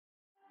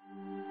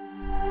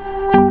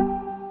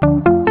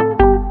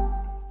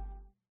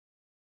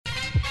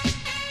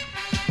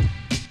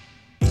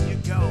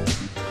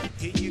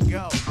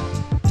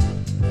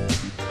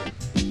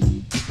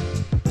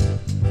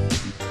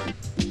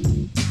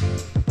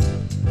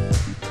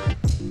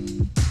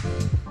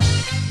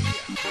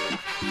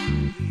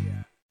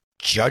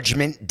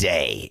Judgment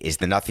Day is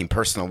the Nothing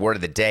Personal word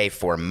of the day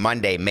for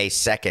Monday, May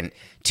 2nd,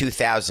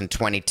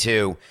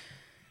 2022.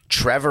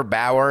 Trevor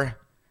Bauer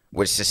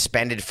was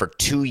suspended for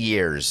 2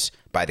 years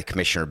by the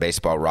Commissioner of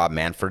Baseball, Rob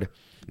Manfred.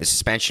 The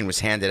suspension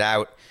was handed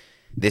out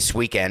this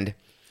weekend,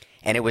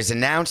 and it was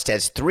announced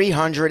as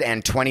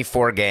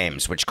 324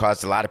 games, which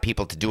caused a lot of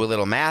people to do a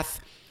little math.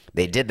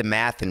 They did the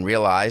math and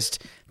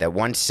realized that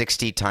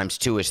 160 times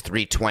 2 is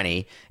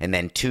 320, and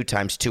then 2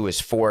 times 2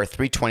 is 4.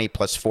 320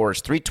 plus 4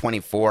 is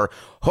 324.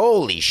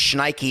 Holy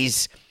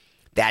shnikes,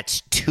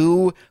 that's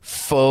 2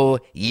 full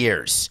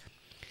years.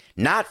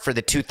 Not for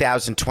the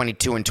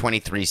 2022 and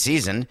 23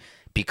 season,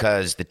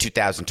 because the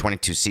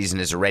 2022 season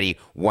is already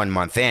 1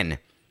 month in.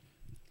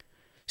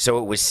 So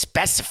it was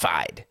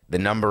specified, the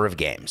number of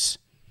games.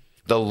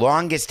 The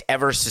longest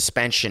ever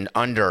suspension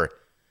under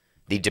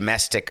the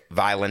domestic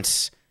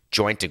violence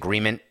joint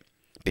agreement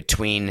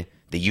between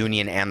the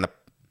union and the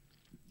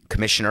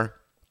commissioner.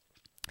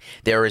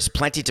 There is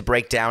plenty to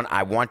break down.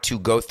 I want to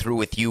go through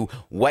with you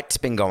what's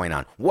been going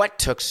on. What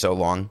took so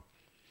long?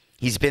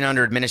 He's been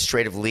under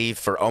administrative leave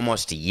for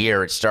almost a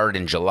year. It started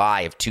in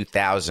July of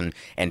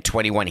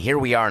 2021. Here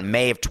we are in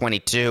May of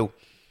 22.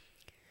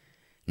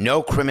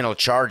 No criminal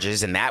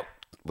charges, and that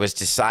was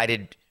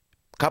decided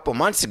a couple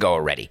months ago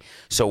already.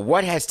 So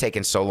what has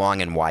taken so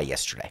long and why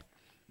yesterday?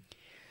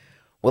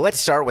 Well,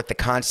 let's start with the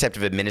concept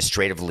of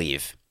administrative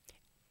leave.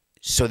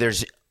 So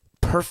there's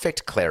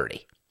perfect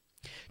clarity.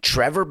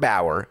 Trevor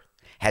Bauer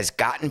has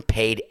gotten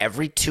paid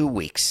every 2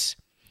 weeks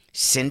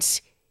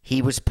since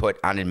he was put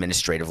on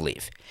administrative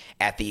leave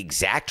at the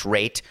exact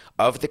rate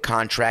of the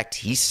contract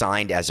he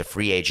signed as a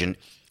free agent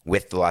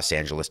with the Los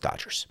Angeles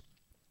Dodgers.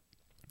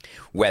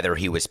 Whether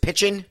he was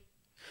pitching,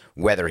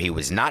 whether he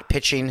was not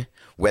pitching,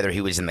 whether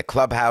he was in the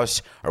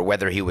clubhouse, or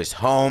whether he was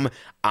home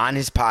on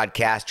his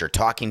podcast or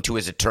talking to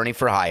his attorney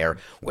for hire,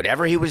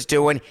 whatever he was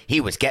doing, he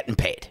was getting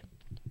paid.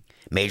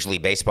 Major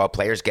League Baseball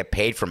players get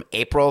paid from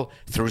April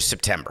through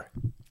September.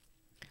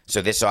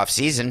 So this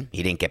offseason,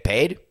 he didn't get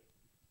paid,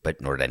 but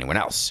nor did anyone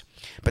else.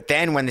 But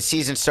then when the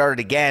season started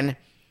again,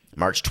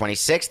 March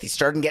 26th, he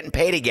started getting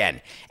paid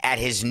again at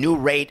his new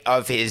rate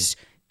of his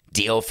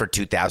deal for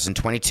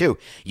 2022.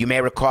 You may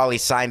recall he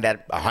signed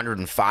that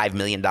 $105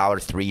 million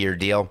 3-year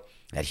deal,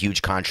 that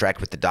huge contract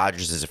with the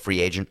Dodgers as a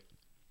free agent.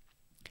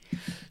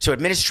 So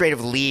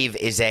administrative leave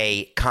is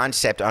a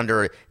concept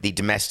under the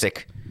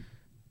domestic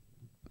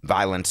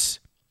violence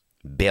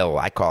bill.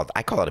 I call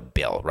it a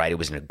bill, right? It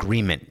was an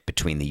agreement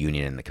between the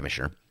union and the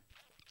commissioner.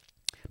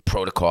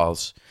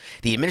 Protocols.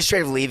 The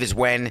administrative leave is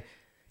when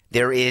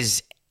there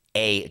is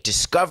a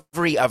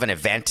discovery of an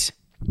event,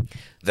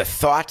 the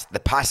thought, the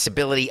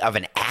possibility of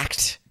an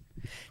act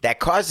that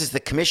causes the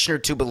commissioner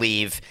to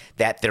believe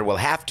that there will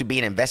have to be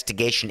an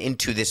investigation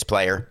into this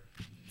player,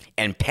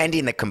 and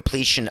pending the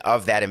completion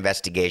of that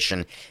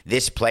investigation,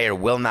 this player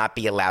will not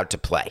be allowed to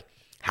play.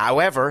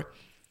 However,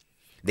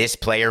 this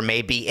player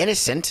may be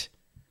innocent,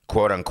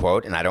 quote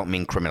unquote, and I don't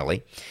mean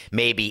criminally,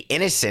 may be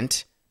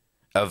innocent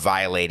of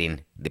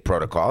violating the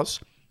protocols.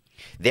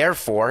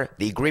 Therefore,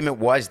 the agreement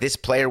was this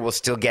player will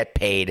still get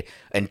paid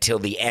until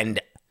the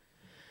end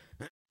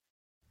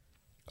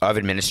of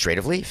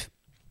administrative leave,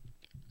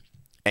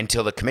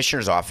 until the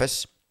commissioner's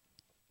office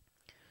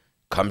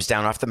comes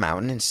down off the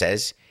mountain and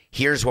says,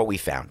 here's what we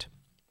found.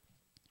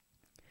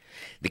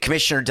 The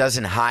commissioner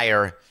doesn't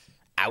hire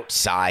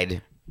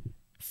outside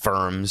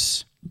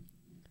firms.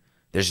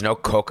 There's no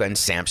Coca and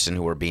Sampson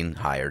who are being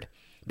hired.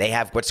 They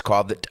have what's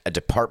called a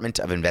Department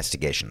of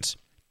Investigations,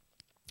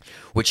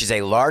 which is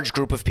a large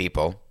group of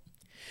people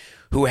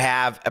who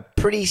have a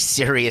pretty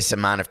serious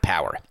amount of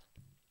power.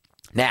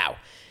 Now,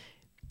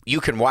 you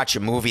can watch a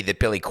movie that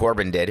Billy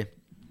Corben did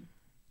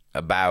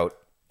about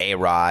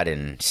A-Rod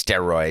and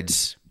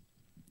steroids,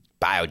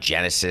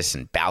 Biogenesis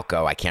and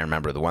Balco. I can't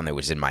remember the one that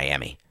was in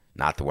Miami,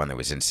 not the one that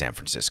was in San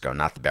Francisco,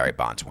 not the Barry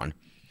Bonds one.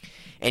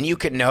 And you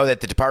can know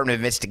that the Department of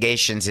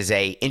Investigations is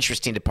a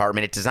interesting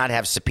department. It does not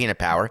have subpoena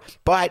power,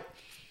 but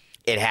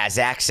it has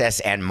access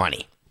and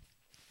money.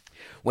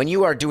 When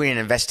you are doing an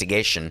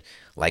investigation,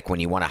 like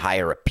when you want to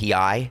hire a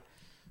PI,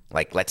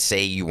 like let's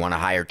say you want to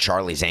hire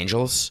Charlie's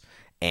Angels,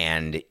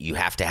 and you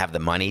have to have the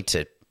money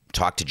to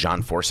talk to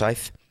John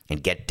Forsythe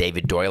and get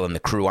David Doyle and the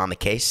crew on the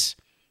case,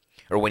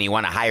 or when you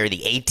want to hire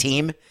the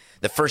A-team,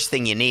 the first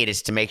thing you need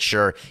is to make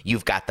sure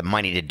you've got the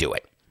money to do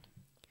it.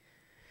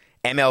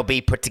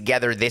 MLB put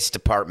together this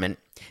department.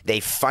 They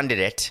funded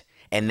it,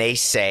 and they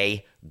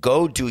say,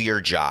 go do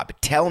your job.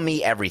 Tell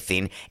me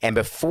everything, and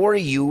before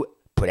you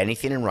put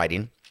anything in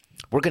writing,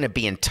 we're going to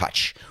be in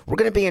touch. We're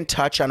going to be in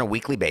touch on a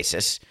weekly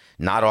basis,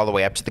 not all the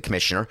way up to the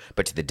commissioner,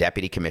 but to the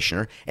deputy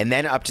commissioner, and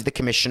then up to the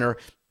commissioner,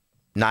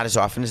 not as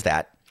often as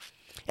that.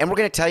 And we're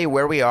going to tell you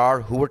where we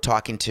are, who we're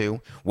talking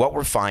to, what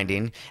we're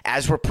finding,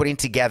 as we're putting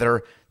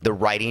together the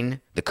writing,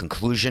 the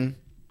conclusion.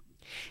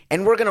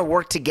 And we're going to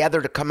work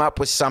together to come up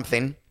with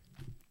something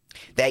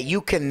that you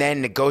can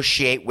then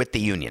negotiate with the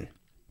union.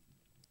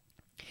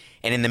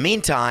 And in the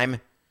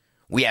meantime,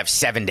 we have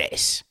 7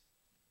 days.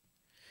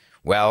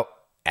 Well,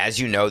 as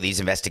you know, these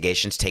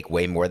investigations take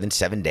way more than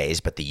 7 days,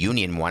 but the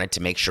union wanted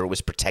to make sure it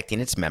was protecting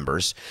its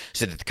members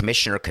so that the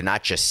commissioner could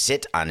not just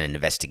sit on an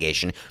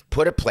investigation,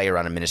 put a player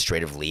on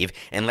administrative leave,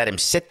 and let him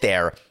sit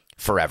there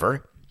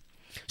forever.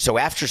 So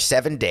after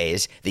 7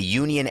 days, the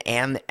union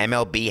and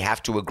MLB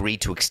have to agree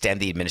to extend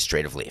the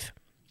administrative leave.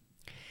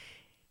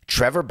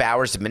 Trevor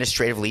Bauer's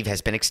administrative leave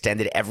has been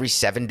extended every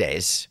 7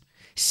 days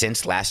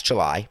since last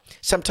July.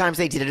 Sometimes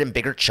they did it in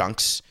bigger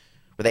chunks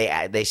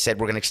where they said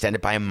we're going to extend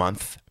it by a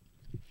month.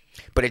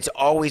 But it's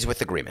always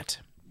with agreement.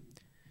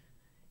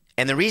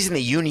 And the reason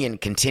the union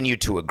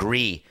continued to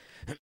agree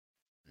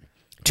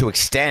to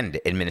extend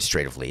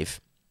administrative leave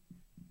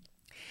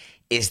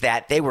is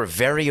that they were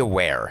very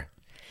aware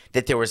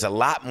that there was a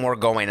lot more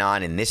going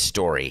on in this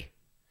story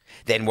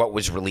than what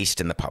was released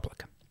in the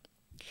public.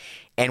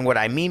 And what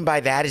I mean by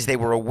that is they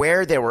were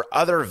aware there were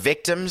other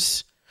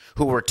victims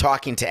who were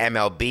talking to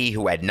MLB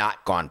who had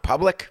not gone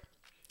public,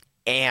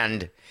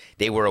 and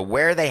they were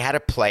aware they had a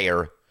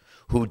player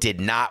who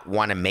did not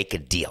want to make a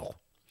deal.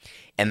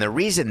 And the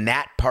reason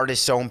that part is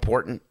so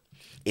important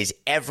is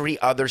every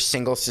other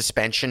single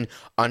suspension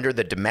under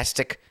the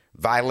domestic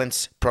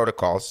violence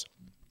protocols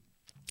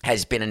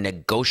has been a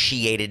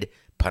negotiated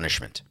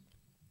punishment.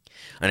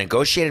 A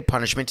negotiated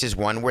punishment is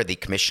one where the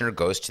commissioner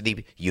goes to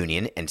the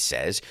union and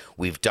says,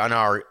 we've done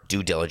our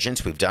due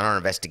diligence, we've done our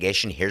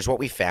investigation, here's what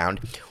we found.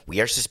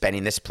 We are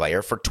suspending this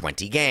player for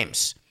 20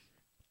 games.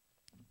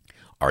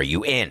 Are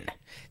you in?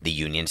 The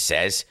union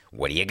says,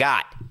 what do you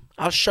got?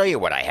 I'll show you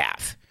what I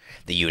have.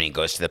 The union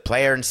goes to the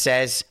player and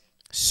says,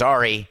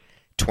 sorry,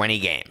 20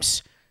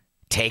 games.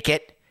 Take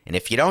it, and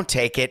if you don't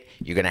take it,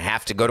 you're going to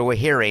have to go to a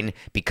hearing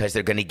because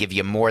they're going to give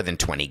you more than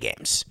 20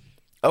 games.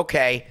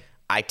 Okay,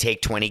 I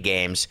take 20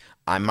 games.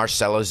 I'm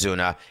Marcell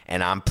Ozuna,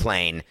 and I'm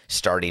playing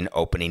starting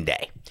opening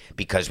day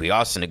because we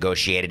also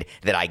negotiated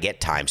that I get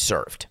time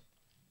served.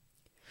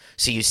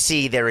 So you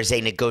see, there is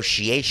a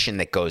negotiation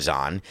that goes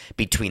on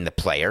between the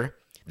player,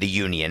 the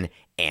union,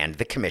 and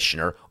the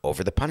commissioner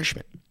over the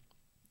punishment.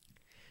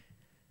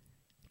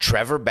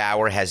 Trevor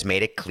Bauer has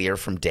made it clear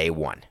from day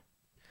one.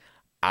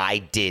 I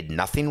did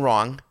nothing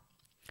wrong.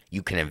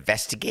 You can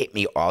investigate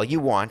me all you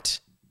want,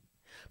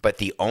 but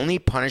the only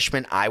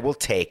punishment I will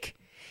take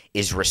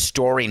is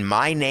restoring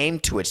my name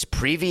to its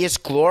previous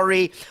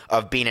glory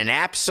of being an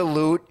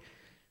absolute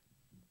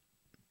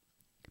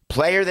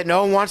player that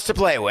no one wants to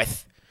play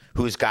with,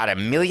 who's got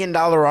 $1 million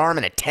arm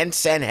and a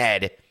 10-cent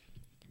head,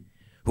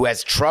 who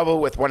has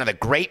trouble with one of the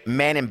great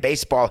men in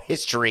baseball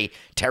history,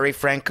 Terry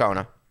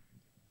Francona.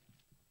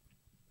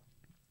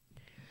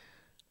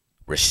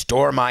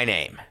 Restore my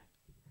name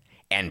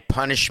and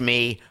punish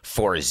me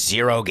for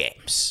 0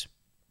 games.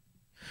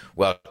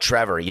 Well,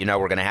 Trevor, you know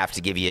we're going to have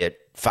to give you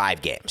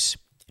 5 games.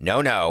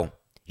 No,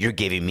 you're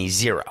giving me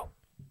 0.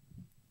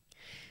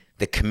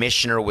 The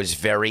commissioner was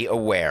very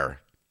aware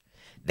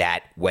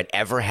that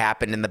whatever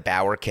happened in the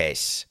Bauer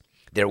case,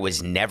 there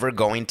was never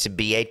going to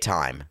be a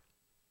time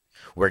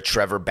where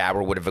Trevor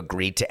Bauer would have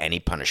agreed to any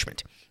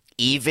punishment,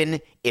 even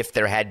if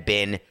there had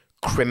been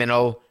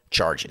criminal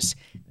charges.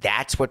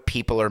 That's what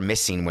people are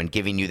missing when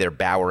giving you their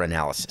Bauer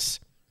analysis.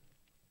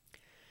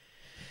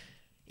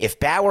 If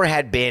Bauer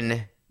had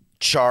been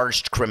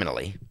charged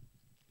criminally,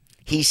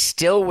 he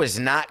still was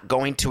not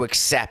going to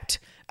accept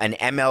an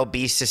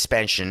MLB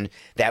suspension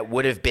that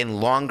would have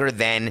been longer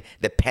than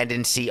the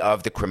pendency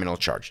of the criminal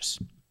charges.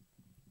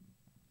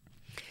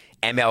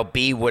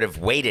 MLB would have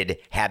waited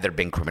had there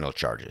been criminal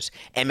charges.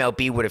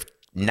 MLB would have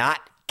not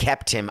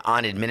kept him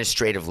on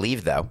administrative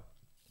leave, though.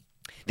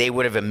 They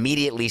would have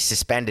immediately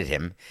suspended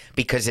him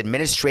because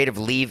administrative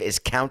leave is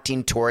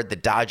counting toward the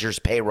Dodgers'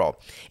 payroll.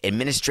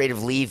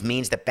 Administrative leave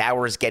means that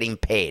Bauer is getting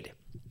paid.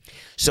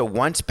 So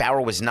once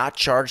Bauer was not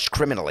charged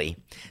criminally,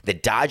 the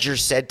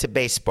Dodgers said to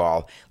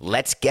baseball,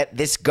 let's get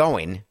this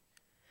going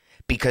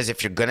because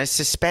if you're going to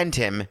suspend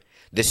him,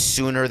 the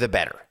sooner the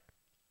better.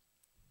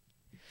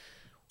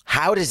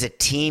 How does a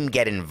team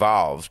get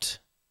involved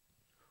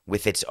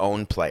with its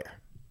own player?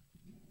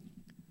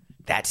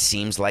 That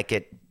seems like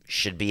it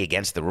should be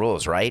against the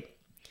rules, right?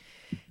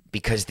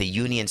 Because the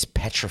union's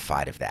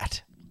petrified of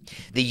that.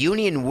 The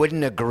union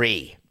wouldn't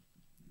agree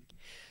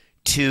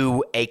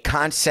to a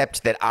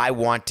concept that I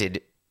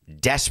wanted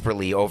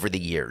desperately over the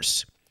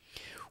years,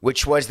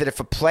 which was that if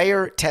a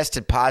player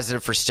tested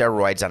positive for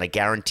steroids on a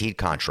guaranteed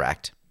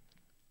contract,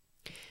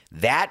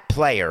 that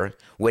player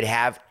would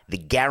have the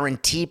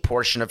guarantee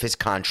portion of his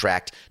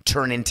contract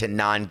turn into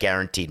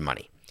non-guaranteed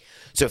money.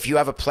 So if you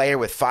have a player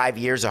with 5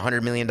 years,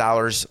 $100 million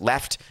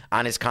left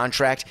on his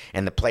contract,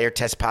 and the player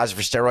tests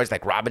positive for steroids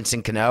like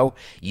Robinson Cano,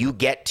 you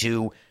get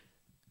to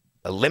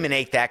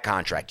eliminate that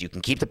contract. You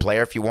can keep the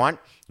player if you want.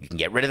 You can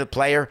get rid of the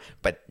player,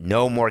 but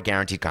no more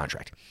guaranteed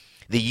contract.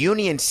 The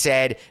union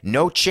said,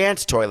 no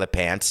chance, toilet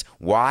pants.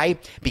 Why?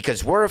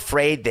 Because we're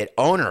afraid that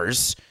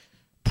owners,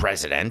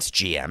 presidents,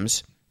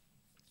 GMs,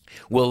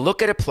 will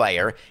look at a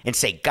player and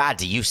say, God,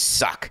 do you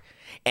suck?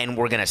 And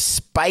we're going to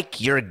spike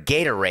your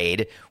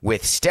Gatorade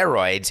with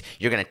steroids.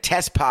 You're going to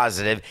test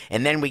positive,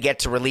 and then we get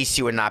to release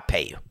you and not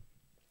pay you.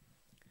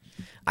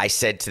 I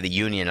said to the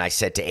union, I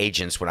said to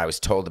agents when I was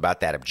told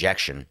about that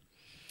objection,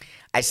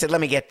 I said,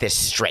 let me get this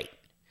straight.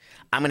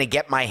 I'm going to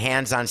get my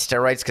hands on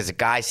steroids because a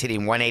guy's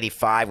hitting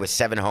 185 with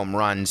 7 home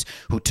runs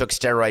who took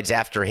steroids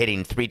after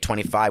hitting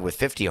 325 with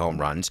 50 home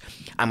runs.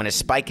 I'm going to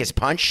spike his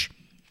punch,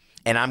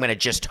 and I'm going to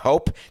just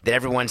hope that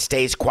everyone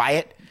stays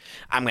quiet.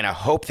 I'm going to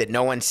hope that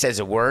no one says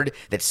a word,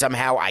 that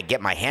somehow I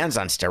get my hands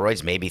on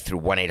steroids, maybe through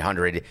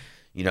 1-800,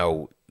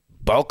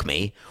 bulk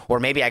me, or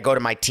maybe I go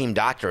to my team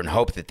doctor and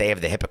hope that they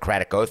have the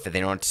Hippocratic Oath that they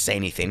don't have to say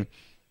anything.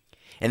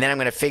 And then I'm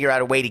going to figure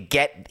out a way to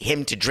get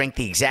him to drink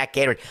the exact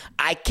Gatorade.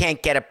 I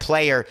can't get a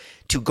player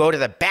to go to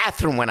the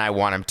bathroom when I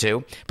want him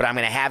to, but I'm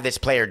going to have this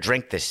player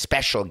drink the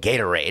special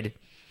Gatorade.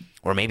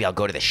 Or maybe I'll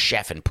go to the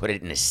chef and put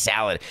it in his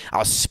salad.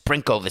 I'll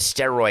sprinkle the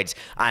steroids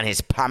on his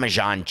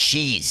Parmesan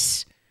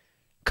cheese.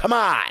 Come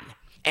on.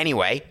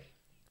 Anyway,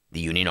 the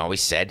union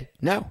always said,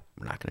 no,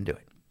 we're not going to do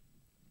it.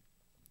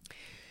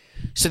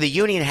 So the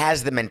union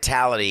has the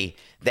mentality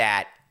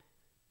that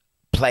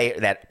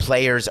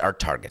players are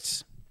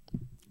targets.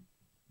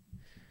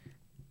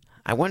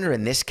 I wonder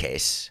in this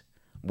case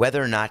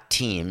whether or not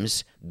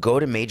teams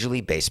go to Major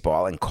League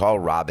Baseball and call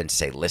Rob and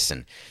say,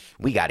 listen,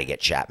 we got to get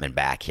Chapman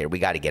back here. We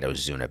got to get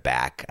Ozuna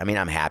back. I mean,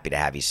 I'm happy to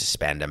have you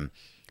suspend him.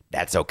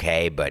 That's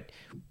okay, but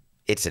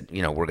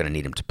we're going to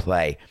need him to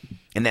play.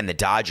 And then the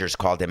Dodgers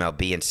called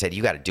MLB and said,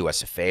 you got to do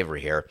us a favor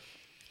here.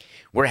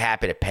 We're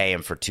happy to pay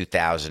him for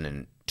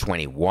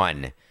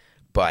 2021,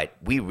 but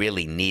we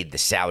really need the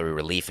salary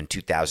relief in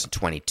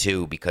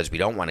 2022 because we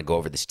don't want to go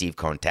over the Steve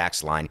Cohen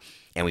tax line,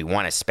 and we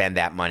want to spend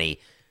that money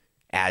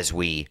as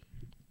we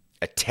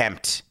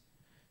attempt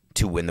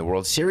to win the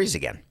World Series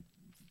again.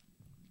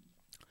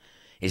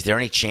 Is there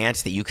any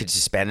chance that you could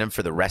suspend him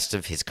for the rest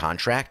of his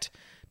contract?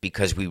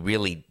 Because we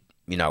really,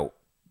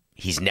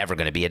 he's never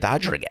going to be a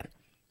Dodger again.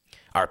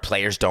 Our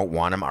players don't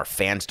want him. Our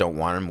fans don't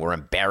want him. We're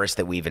embarrassed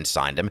that we even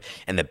signed him.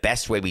 And the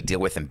best way we deal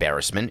with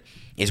embarrassment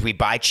is we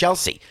buy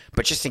Chelsea.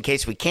 But just in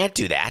case we can't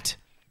do that,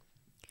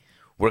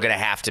 we're going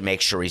to have to make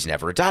sure he's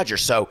never a Dodger.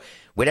 So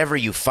whatever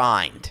you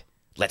find,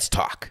 let's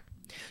talk.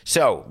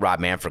 So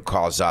Rob Manfred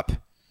calls up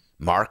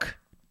Mark,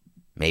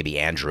 maybe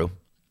Andrew,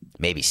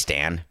 maybe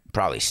Stan,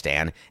 probably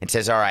Stan, and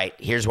says, all right,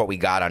 here's what we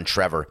got on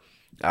Trevor.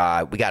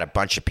 We got a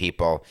bunch of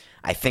people.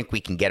 I think we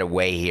can get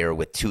away here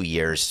with 2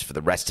 years for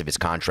the rest of his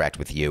contract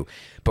with you,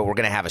 but we're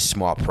going to have a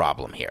small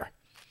problem here.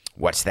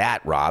 What's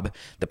that, Rob?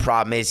 The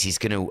problem is he's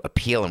going to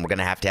appeal, and we're going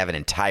to have an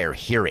entire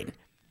hearing.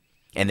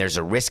 And there's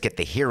a risk at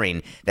the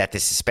hearing that the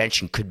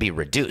suspension could be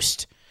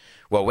reduced.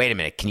 Well, wait a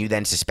minute. Can you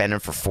then suspend him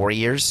for 4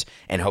 years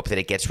and hope that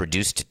it gets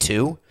reduced to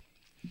 2?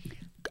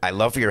 I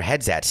love where your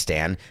head's at,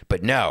 Stan,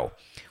 but no.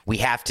 We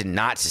have to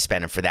not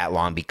suspend him for that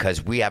long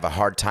because we have a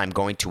hard time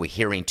going to a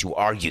hearing to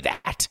argue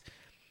that.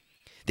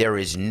 There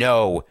is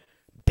no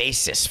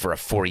basis for a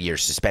 4-year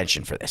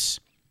suspension for this.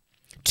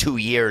 2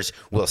 years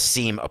will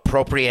seem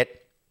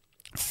appropriate,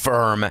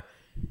 firm,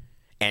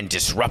 and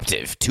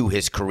disruptive to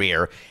his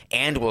career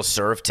and will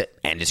serve to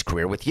end his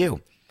career with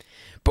you.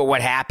 But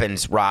what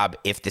happens, Rob,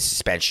 if the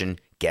suspension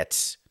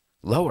gets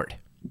lowered?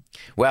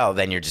 Well,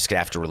 then you're just going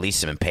to have to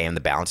release him and pay him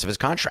the balance of his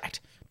contract.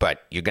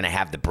 But you're going to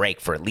have the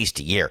break for at least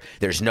a year.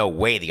 There's no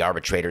way the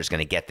arbitrator is going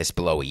to get this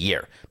below a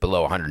year,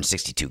 below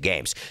 162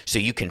 games. So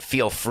you can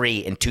feel free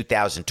in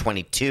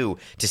 2022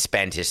 to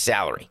spend his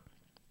salary.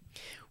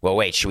 Well,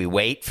 wait, should we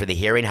wait for the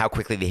hearing? How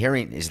quickly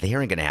is the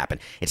hearing going to happen?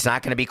 It's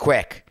not going to be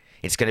quick.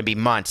 It's going to be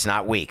months,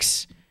 not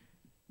weeks.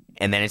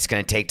 And then it's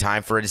going to take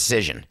time for a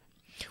decision.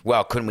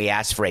 Well, couldn't we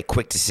ask for a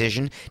quick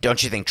decision?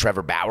 Don't you think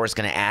Trevor Bauer is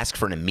going to ask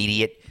for an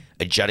immediate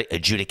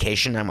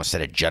adjudication? I almost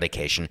said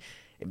adjudication.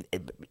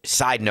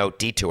 Side note,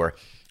 detour,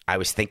 I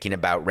was thinking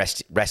about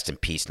rest in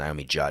peace,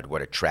 Naomi Judd.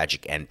 What a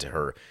tragic end to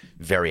her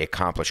very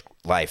accomplished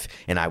life.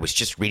 And I was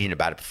just reading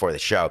about it before the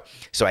show.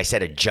 So I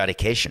said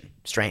adjudication.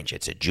 Strange,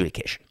 it's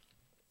adjudication.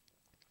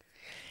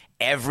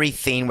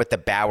 Everything with the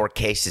Bauer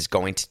case is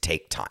going to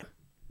take time.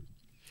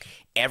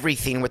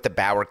 Everything with the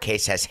Bauer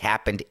case has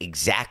happened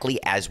exactly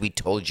as we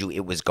told you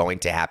it was going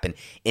to happen,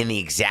 in the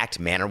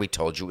exact manner we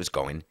told you it was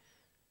going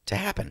to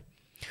happen.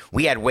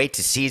 We had wait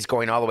to sees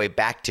going all the way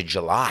back to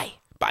July,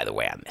 by the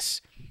way, on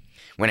this.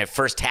 When it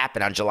first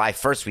happened on July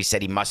 1st, we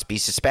said he must be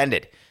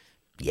suspended.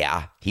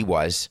 Yeah, he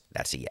was.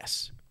 That's a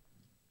yes.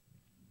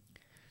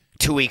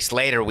 2 weeks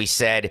later, we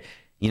said,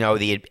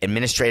 the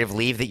administrative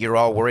leave that you're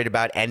all worried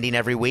about ending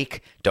every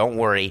week, don't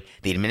worry.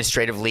 The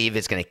administrative leave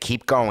is going to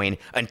keep going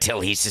until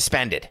he's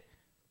suspended.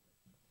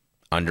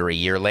 Under a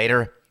year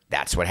later,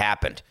 that's what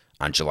happened.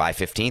 On July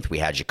 15th, we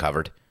had you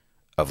covered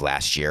of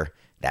last year.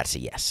 That's a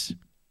yes.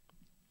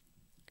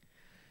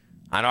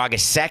 On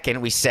August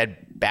 2nd, we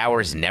said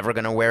Bauer's never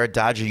going to wear a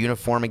Dodger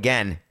uniform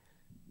again.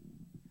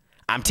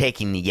 I'm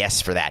taking the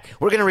yes for that.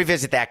 We're going to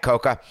revisit that,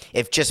 Coca,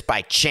 if just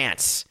by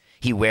chance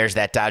he wears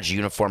that Dodger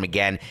uniform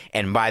again.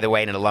 And by the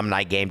way, an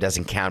alumni game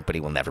doesn't count, but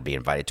he will never be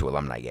invited to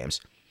alumni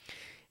games.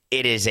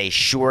 It is a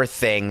sure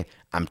thing.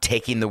 I'm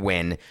taking the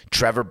win.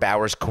 Trevor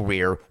Bauer's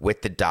career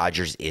with the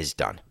Dodgers is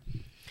done.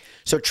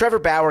 So Trevor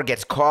Bauer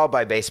gets called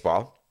by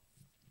baseball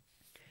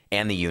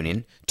and the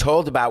union,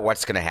 told about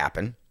what's going to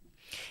happen.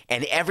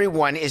 And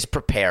everyone is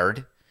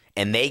prepared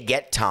and they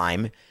get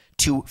time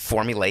to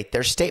formulate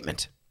their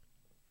statement.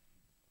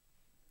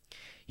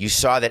 You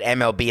saw that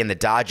MLB and the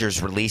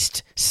Dodgers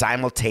released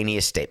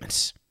simultaneous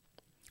statements.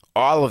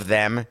 All of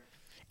them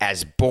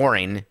as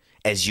boring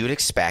as you'd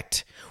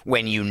expect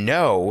when you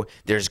know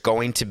there's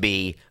going to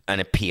be an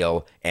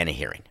appeal and a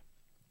hearing.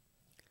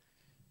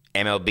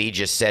 MLB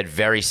just said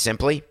very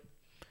simply,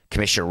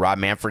 Commissioner Rob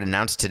Manfred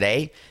announced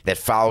today that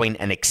following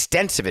an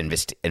extensive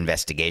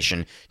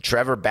investigation,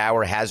 Trevor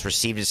Bauer has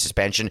received a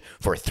suspension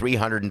for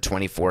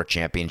 324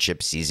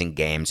 championship season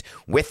games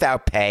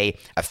without pay,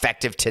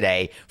 effective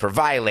today, for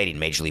violating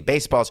Major League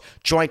Baseball's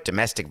joint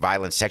domestic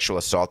violence, sexual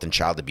assault, and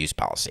child abuse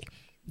policy.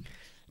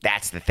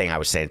 That's the thing I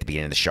was saying at the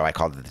beginning of the show. I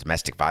called it the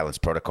domestic violence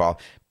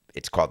protocol.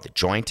 It's called the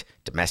joint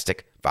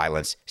domestic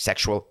violence,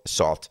 sexual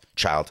assault,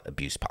 child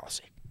abuse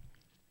policy.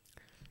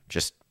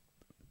 Just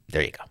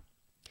there you go.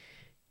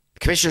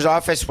 Commissioner's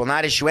office will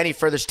not issue any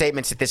further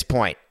statements at this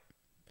point.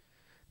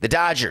 The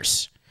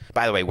Dodgers.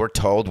 By the way, we're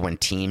told when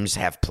teams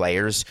have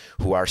players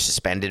who are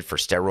suspended for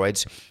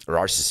steroids or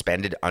are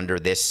suspended under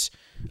this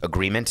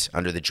agreement,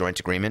 under the joint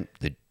agreement,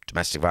 the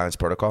domestic violence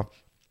protocol,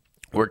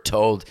 we're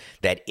told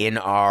that in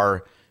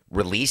our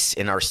release,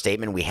 in our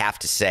statement, we have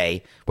to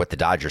say what the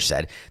Dodgers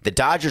said. The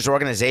Dodgers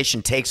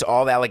organization takes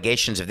all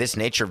allegations of this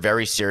nature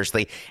very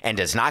seriously and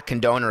does not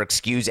condone or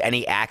excuse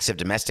any acts of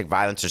domestic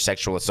violence or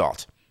sexual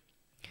assault.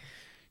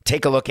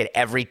 Take a look at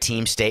every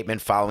team statement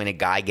following a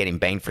guy getting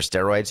banged for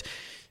steroids.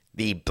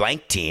 The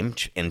blank team,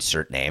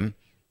 insert name,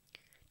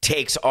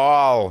 takes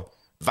all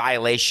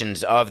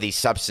violations of the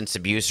substance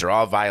abuse or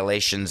all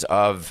violations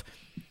of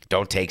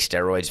don't take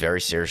steroids very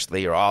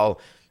seriously or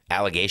all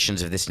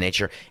allegations of this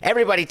nature.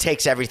 Everybody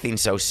takes everything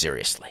so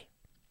seriously.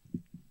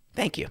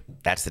 Thank you.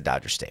 That's the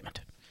Dodger statement.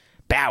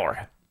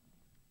 Bauer,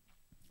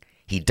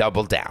 he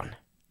doubled down.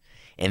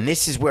 And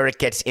this is where it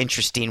gets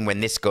interesting when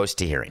this goes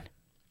to hearing.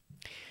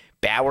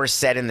 Bauer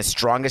said in the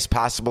strongest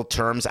possible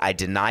terms, I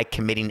deny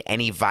committing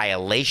any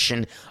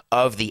violation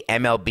of the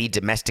MLB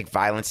domestic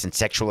violence and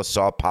sexual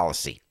assault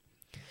policy.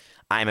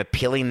 I am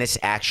appealing this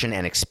action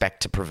and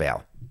expect to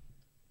prevail.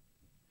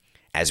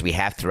 As we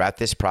have throughout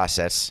this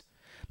process,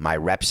 my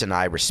reps and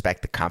I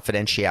respect the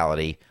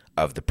confidentiality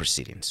of the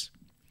proceedings.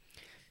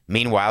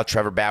 Meanwhile,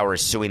 Trevor Bauer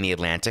is suing The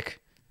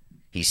Atlantic.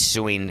 He's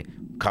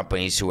suing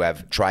companies who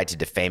have tried to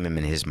defame him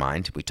in his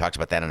mind. We talked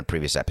about that on a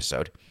previous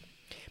episode.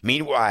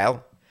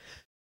 Meanwhile,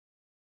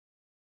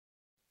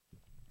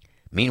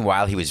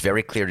 he was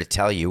very clear to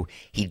tell you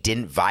he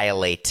didn't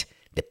violate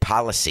the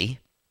policy.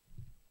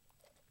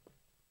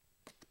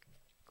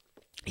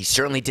 He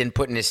certainly didn't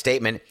put in his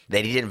statement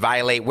that he didn't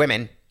violate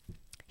women.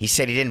 He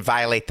said he didn't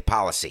violate the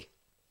policy.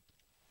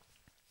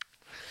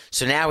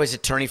 So now his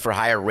attorney for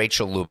hire,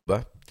 Rachel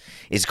Luba,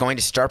 is going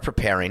to start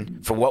preparing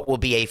for what will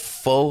be a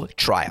full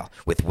trial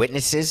with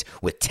witnesses,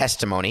 with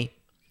testimony,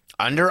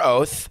 under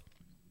oath,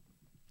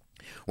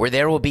 where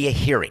there will be a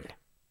hearing.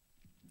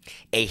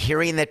 A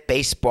hearing that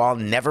baseball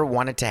never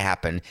wanted to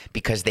happen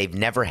because they've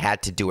never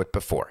had to do it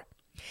before.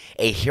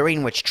 A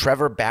hearing which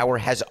Trevor Bauer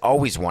has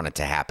always wanted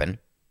to happen,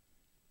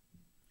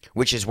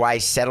 which is why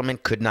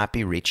settlement could not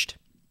be reached.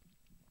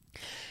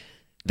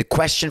 The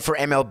question for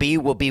MLB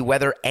will be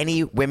whether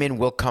any women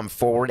will come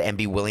forward and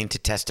be willing to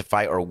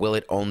testify, or will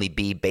it only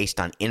be based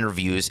on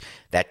interviews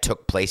that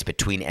took place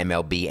between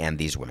MLB and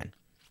these women?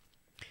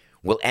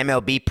 Will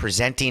MLB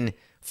presenting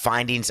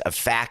findings of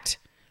fact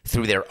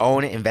through their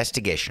own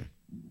investigation,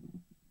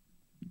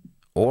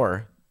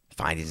 or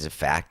findings of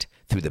fact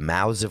through the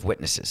mouths of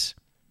witnesses?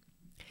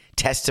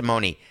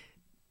 Testimony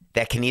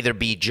that can either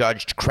be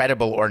judged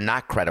credible or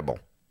not credible.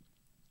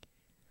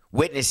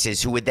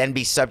 Witnesses who would then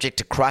be subject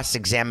to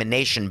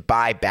cross-examination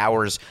by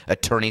Bauer's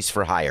attorneys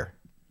for hire.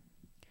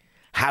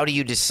 How do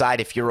you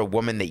decide if you're a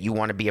woman that you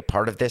want to be a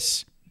part of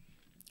this?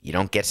 You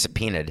don't get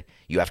subpoenaed.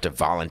 You have to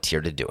volunteer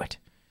to do it.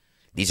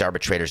 These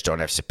arbitrators don't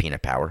have subpoena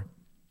power.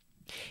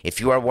 If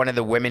you are one of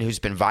the women who's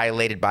been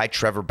violated by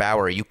Trevor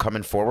Bauer, are you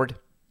coming forward?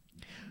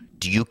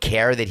 Do you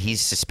care that he's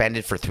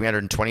suspended for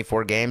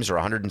 324 games or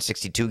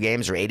 162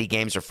 games or 80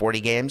 games or 40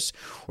 games?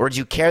 Or do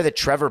you care that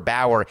Trevor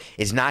Bauer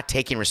is not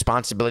taking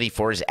responsibility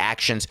for his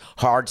actions,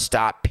 hard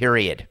stop,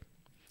 period,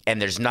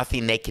 and there's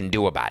nothing they can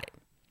do about it?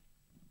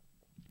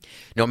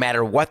 No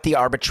matter what the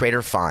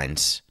arbitrator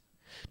finds,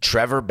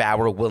 Trevor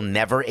Bauer will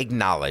never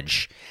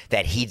acknowledge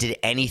that he did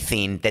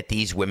anything that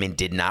these women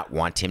did not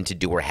want him to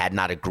do or had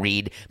not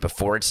agreed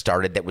before it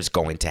started that was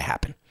going to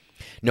happen.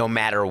 No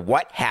matter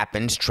what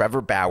happens,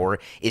 Trevor Bauer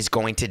is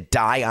going to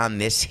die on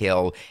this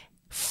hill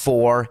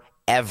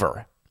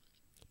forever.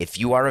 If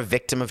you are a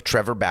victim of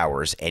Trevor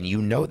Bauer's, and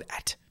you know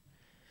that,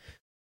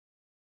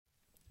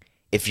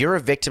 if you're a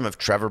victim of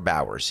Trevor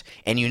Bauer's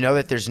and you know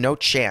that there's no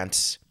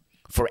chance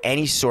for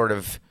any sort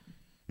of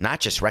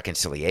not just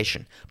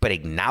reconciliation, but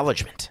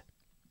acknowledgement,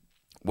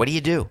 what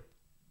do?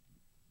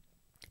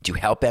 Do you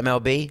help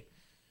MLB?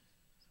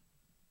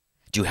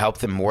 Do you help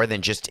them more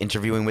than just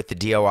interviewing with the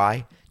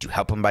DOI? Do you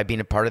help them by being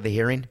a part of the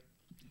hearing?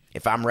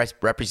 If I'm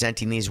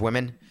representing these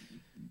women,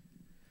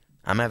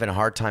 I'm having a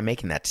hard time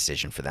making that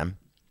decision for them.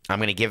 I'm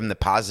going to give him the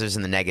positives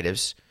and the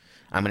negatives.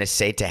 I'm going to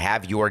say to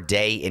have your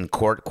day in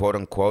court, quote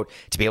unquote,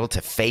 to be able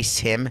to face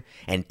him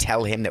and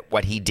tell him that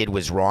what he did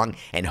was wrong,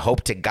 and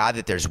hope to God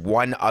that there's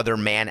one other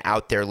man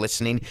out there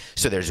listening.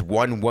 So there's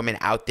one woman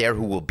out there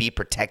who will be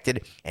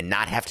protected and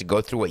not have to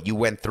go through what you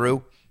went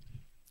through.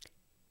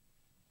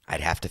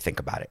 I'd have to think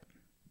about it.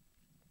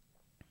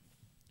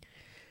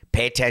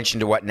 Pay attention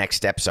to what next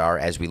steps are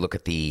as we look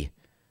at the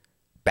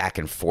back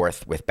and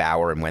forth with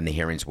Bauer and when the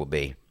hearings will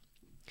be.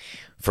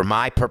 For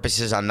my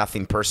purposes on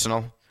Nothing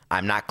Personal,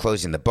 I'm not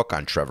closing the book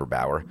on Trevor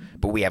Bauer,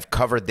 but we have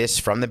covered this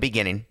from the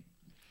beginning.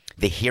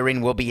 The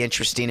hearing will be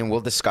interesting and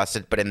we'll discuss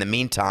it, but in the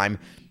meantime,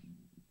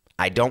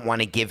 I don't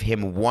want to give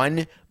him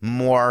one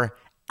more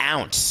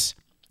ounce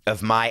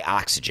of my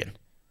oxygen.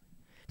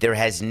 There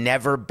has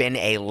never been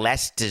a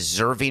less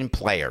deserving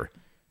player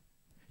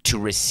to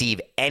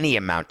receive any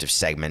amount of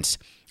segments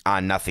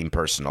on Nothing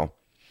Personal.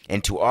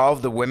 And to all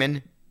of the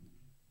women,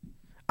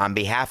 on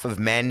behalf of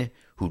men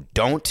who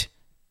don't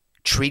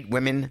treat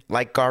women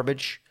like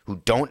garbage,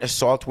 who don't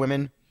assault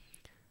women,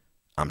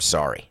 I'm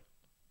sorry.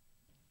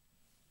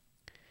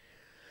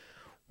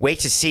 Wait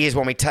to see is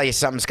when we tell you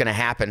something's going to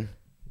happen.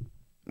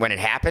 When it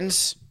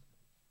happens,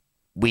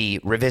 we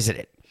revisit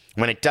it.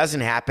 When it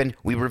doesn't happen,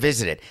 we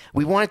revisit it.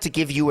 We wanted to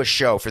give you a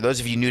show. For those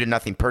of you new to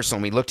Nothing Personal,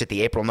 we looked at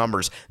the April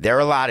numbers. There are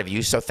a lot of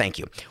you, so thank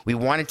you. We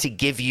wanted to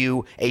give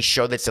you a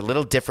show that's a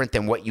little different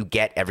than what you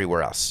get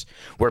everywhere else,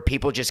 where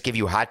people just give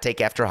you hot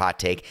take after hot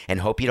take and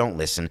hope you don't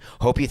listen,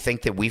 hope you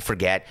think that we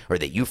forget or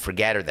that you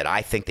forget or that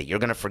I think that you're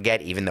going to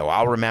forget, even though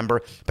I'll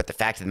remember. But the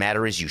fact of the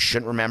matter is you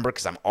shouldn't remember,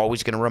 because I'm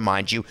always going to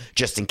remind you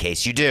just in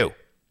case you do.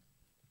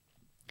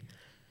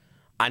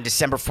 On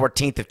December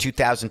 14th of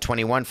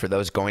 2021, for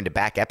those going to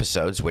back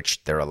episodes,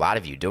 which there are a lot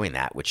of you doing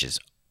that, which is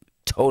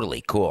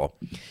totally cool,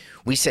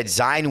 we said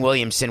Zion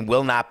Williamson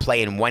will not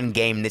play in one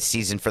game this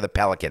season for the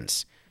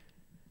Pelicans.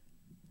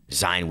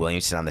 Zion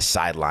Williamson on the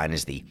sideline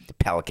as the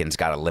Pelicans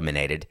got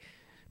eliminated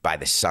by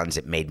the Suns.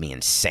 It made me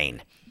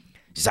insane.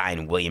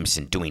 Zion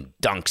Williamson doing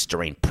dunks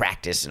during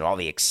practice and all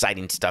the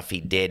exciting stuff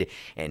he did,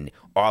 and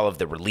all of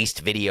the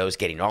released videos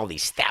getting all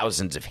these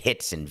thousands of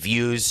hits and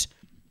views.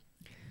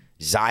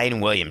 Zion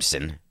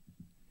Williamson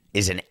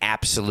is an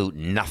absolute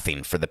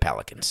nothing for the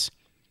Pelicans.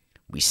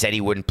 We said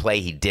he wouldn't play.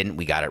 He didn't.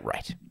 We got it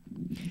right.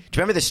 Do you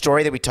remember the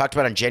story that we talked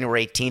about on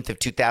January 18th of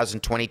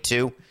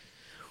 2022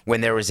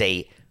 when there was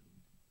a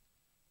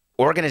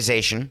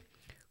organization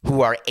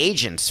who are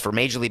agents for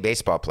Major League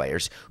Baseball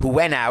players who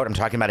went out, I'm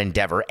talking about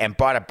Endeavor, and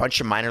bought a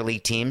bunch of minor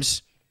league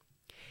teams,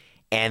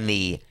 and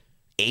the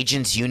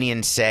agents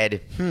union said,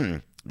 we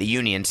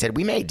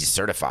may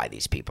decertify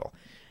these people.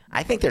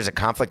 I think there's a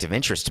conflict of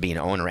interest to be an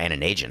owner and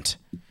an agent.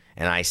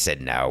 And I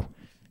said, no,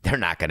 they're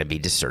not going to be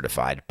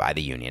decertified by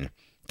the union.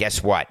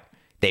 Guess what?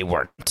 They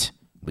weren't.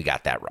 We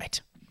got that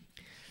right.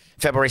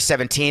 February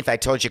 17th, I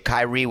told you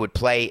Kyrie would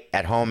play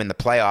at home in the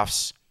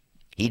playoffs.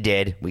 He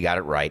did. We got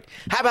it right.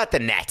 How about the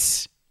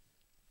Nets?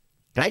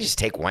 Can I just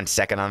take 1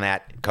 second on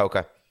that,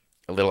 Coca?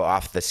 A little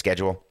off the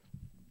schedule.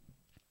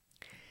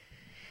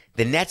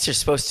 The Nets are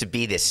supposed to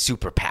be this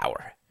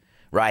superpower,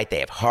 right?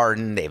 They have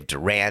Harden, they have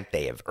Durant,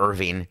 they have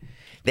Irving.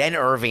 Then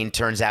Irving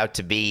turns out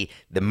to be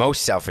the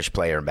most selfish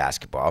player in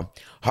basketball.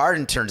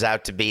 Harden turns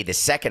out to be the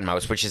second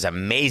most, which is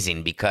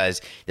amazing because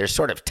they're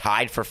sort of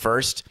tied for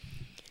first.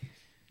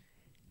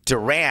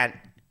 Durant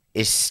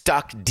is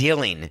stuck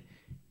dealing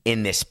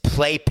in this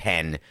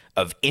playpen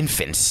of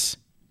infants,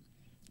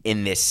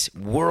 in this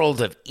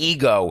world of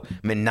ego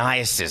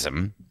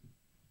maniacism.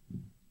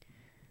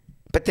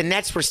 But the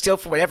Nets were still,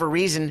 for whatever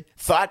reason,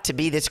 thought to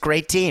be this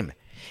great team.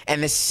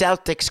 And the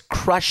Celtics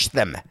crushed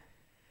them.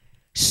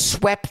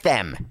 Swept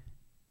them.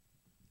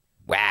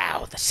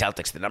 Wow, the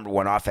Celtics, the number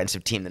one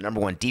offensive team, the number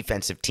one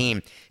defensive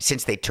team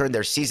since they turned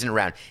their season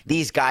around.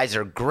 These guys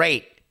are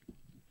great.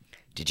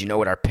 Did you know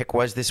what our pick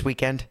was this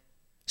weekend?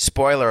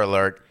 Spoiler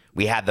alert,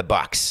 we had the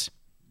Bucks.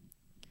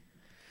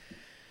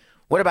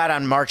 What about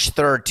on March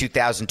 3rd,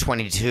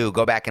 2022?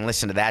 Go back and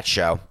listen to that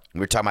show. We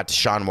were talking about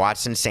Deshaun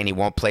Watson saying he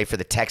won't play for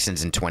the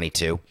Texans in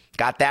 22.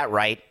 Got that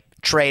right.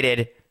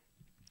 Traded.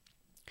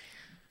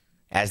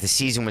 As the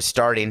season was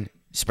starting,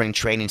 spring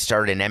training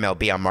started in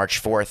MLB on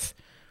March 4th.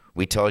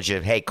 We told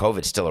you, hey,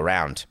 COVID's still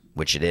around,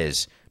 which it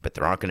is, but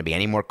there aren't going to be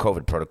any more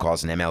COVID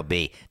protocols in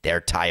MLB.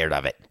 They're tired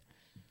of it.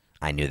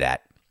 I knew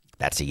that.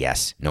 That's a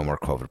yes. No more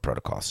COVID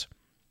protocols.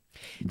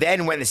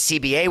 Then when the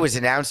CBA was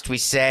announced, we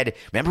said,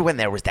 remember when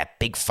there was that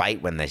big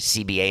fight when the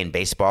CBA in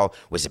baseball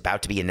was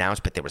about to be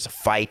announced, but there was a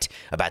fight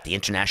about the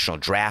international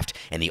draft,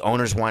 and the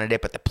owners wanted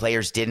it, but the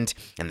players didn't,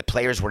 and the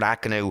players were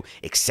not going to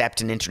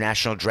accept an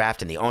international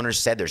draft, and the owners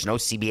said there's no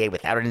CBA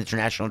without an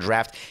international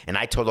draft, and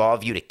I told all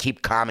of you to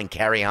keep calm and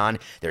carry on.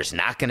 There's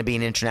not going to be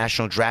an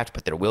international draft,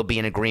 but there will be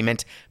an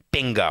agreement.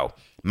 Bingo.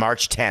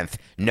 March 10th,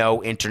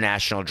 no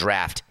international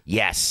draft.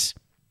 Yes.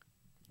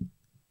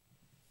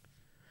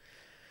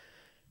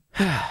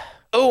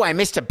 Oh, I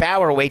missed a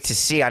Bauer wait to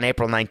see on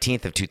April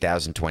 19th of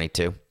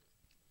 2022.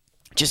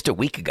 Just a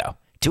week ago,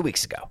 2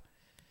 weeks ago.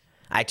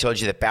 I told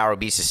you that Bauer would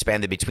be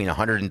suspended between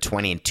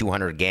 120 and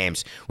 200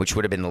 games, which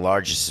would have been the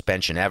largest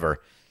suspension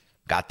ever.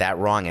 Got that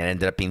wrong and it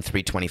ended up being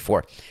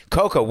 324.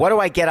 Coco, what do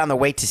I get on the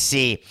way to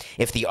see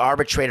if the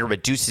arbitrator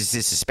reduces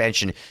his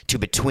suspension to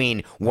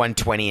between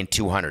 120 and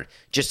 200?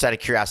 Just out of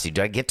curiosity,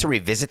 do I get to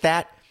revisit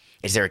that?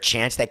 Is there a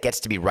chance that gets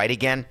to be right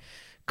again?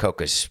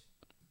 Coco's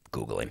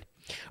Googling.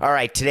 All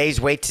right,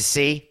 today's wait to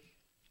see.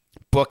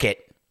 Book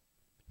it.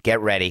 Get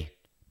ready.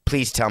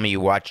 Please tell me you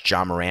watched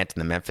John Morant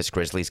and the Memphis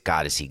Grizzlies.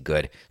 God, is he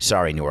good.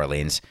 Sorry, New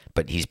Orleans,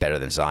 but he's better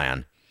than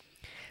Zion.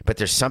 But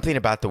there's something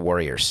about the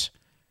Warriors.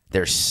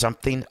 There's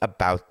something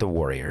about the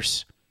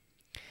Warriors.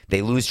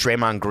 They lose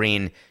Draymond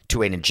Green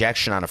to an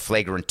ejection on a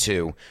flagrant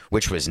 2,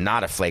 which was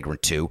not a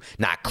flagrant 2,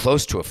 not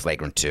close to a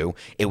flagrant 2.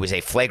 It was a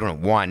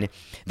flagrant 1.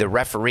 The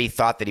referee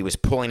thought that he was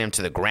pulling him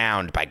to the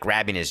ground by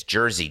grabbing his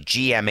jersey,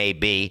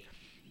 GMAB.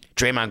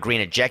 Draymond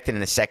Green ejected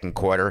in the second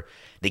quarter.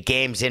 The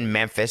game's in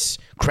Memphis.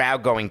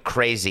 Crowd going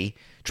crazy.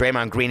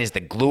 Draymond Green is the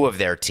glue of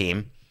their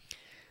team.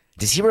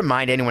 Does he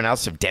remind anyone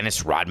else of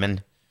Dennis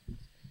Rodman?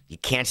 You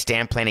can't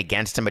stand playing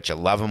against him, but you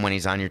love him when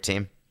he's on your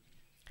team.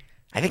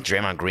 I think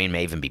Draymond Green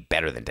may even be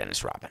better than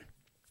Dennis Rodman.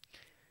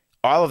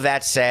 All of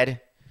that said,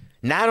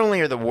 not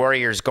only are the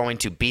Warriors going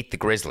to beat the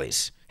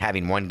Grizzlies,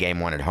 having one game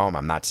won at home,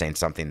 I'm not saying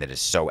something that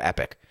is so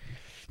epic.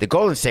 The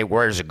Golden State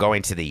Warriors are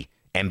going to the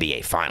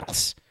NBA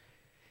Finals.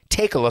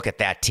 Take a look at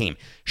that team.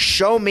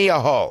 Show me a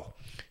hole.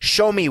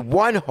 Show me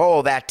one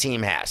hole that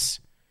team has.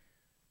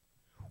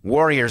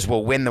 Warriors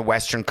will win the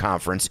Western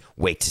Conference.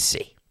 Wait to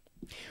see.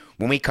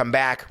 When we come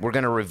back, we're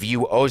going to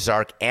review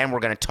Ozark, and we're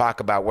going to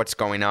talk about what's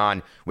going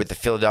on with the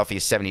Philadelphia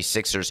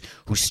 76ers,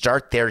 who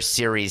start their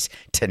series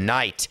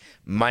tonight,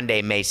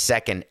 Monday, May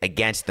 2nd,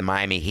 against the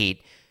Miami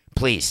Heat.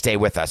 Please stay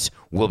with us.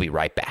 We'll be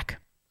right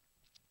back.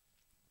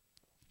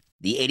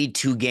 The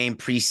 82-game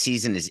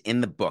preseason is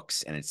in the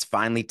books, and it's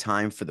finally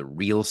time for the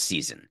real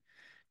season.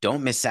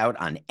 Don't miss out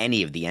on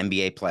any of the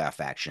NBA playoff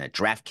action at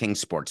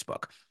DraftKings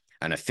Sportsbook,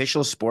 an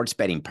official sports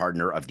betting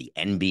partner of the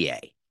NBA.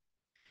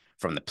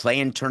 From the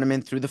play-in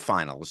tournament through the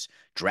finals,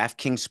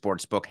 DraftKings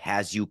Sportsbook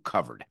has you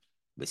covered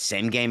with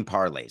same-game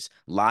parlays,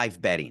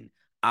 live betting,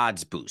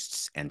 odds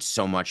boosts, and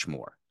so much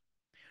more.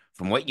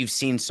 From what you've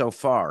seen so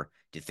far,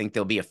 do you think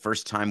there'll be a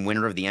first-time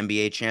winner of the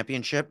NBA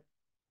championship?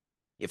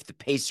 If the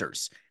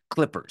Pacers,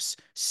 Clippers,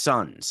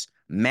 Suns,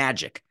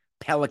 Magic,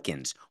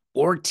 Pelicans,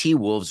 or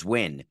T-Wolves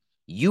win,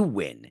 you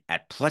win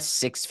at plus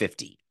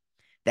 650.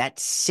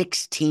 That's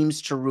 6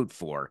 teams to root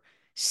for,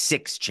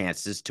 6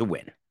 chances to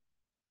win.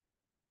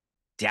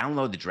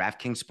 Download the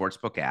DraftKings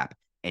Sportsbook app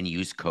and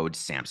use code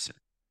SAMSON.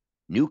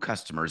 New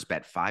customers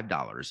bet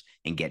 $5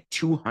 and get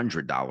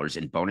 $200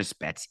 in bonus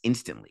bets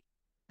instantly.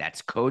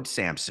 That's code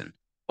SAMSON,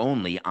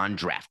 only on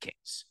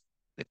DraftKings.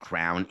 The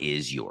crown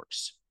is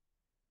yours.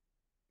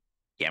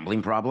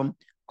 Gambling problem?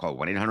 Call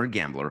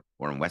 1-800-GAMBLER,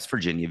 or in West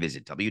Virginia,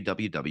 visit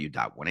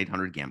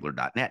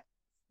www.1800gambler.net.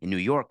 In New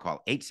York,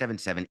 call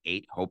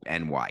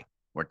 877-8-HOPE-NY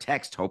or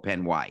text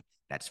HOPE-NY.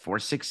 That's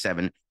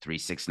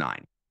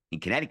 467-369. In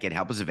Connecticut,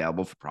 help is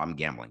available for problem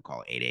gambling.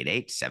 Call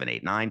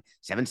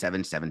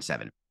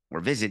 888-789-7777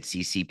 or visit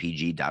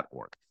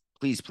ccpg.org.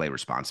 Please play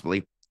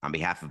responsibly. On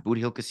behalf of Boot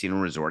Hill Casino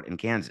Resort in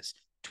Kansas,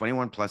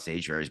 21 plus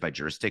age varies by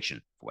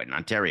jurisdiction. Void in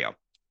Ontario.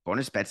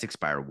 Bonus bets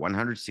expire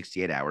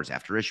 168 hours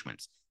after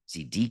issuance.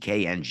 See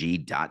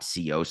dkng.co/bball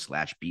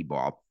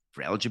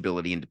for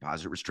eligibility and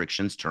deposit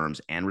restrictions, terms,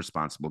 and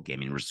responsible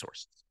gaming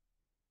resources.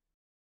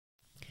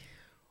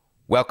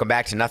 Welcome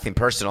back to Nothing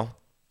Personal.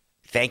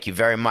 Thank you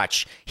very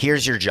much.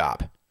 Here's your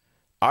job.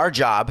 Our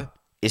job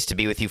is to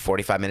be with you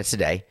 45 minutes a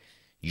day.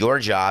 Your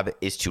job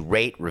is to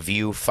rate,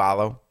 review,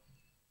 follow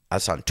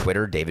us on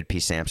Twitter, David P.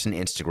 Sampson,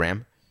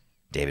 Instagram,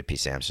 David P.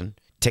 Sampson,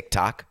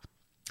 TikTok.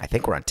 I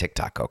think we're on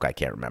TikTok, Coke. I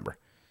can't remember.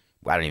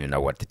 I don't even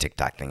know what the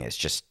TikTok thing is.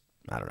 Just,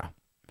 I don't know.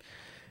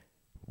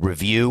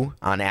 Review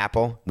on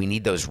Apple. We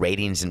need those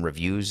ratings and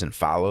reviews and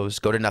follows.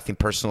 Go to Nothing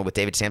Personal with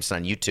David Sampson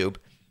on YouTube.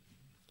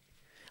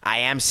 I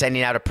am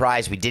sending out a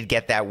prize. We did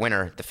get that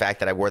winner. The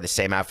fact that I wore the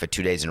same outfit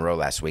 2 days in a row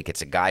last week.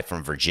 It's a guy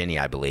from Virginia,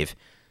 I believe.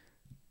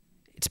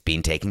 It's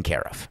being taken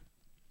care of.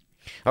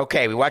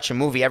 Okay, we watch a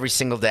movie every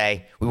single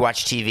day. We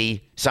watch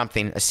TV,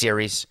 something, a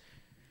series.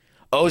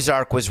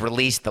 Ozark was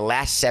released, the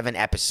last 7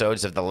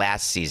 episodes of the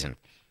last season.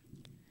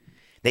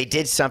 They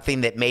did something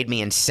that made me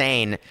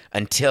insane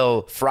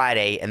until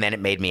Friday, and then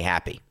it made me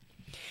happy.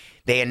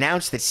 They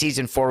announced that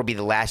season 4 will be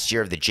the last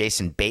year of the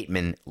Jason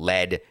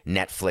Bateman-led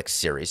Netflix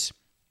series.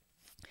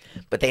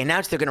 But they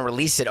announced they're going to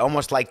release it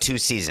almost like 2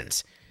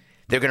 seasons.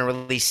 They're going to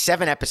release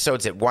 7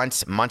 episodes at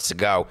once months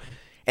ago,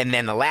 and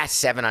then the last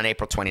 7 on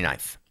April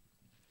 29th.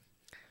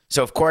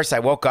 So, of course, I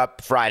woke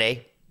up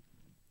Friday,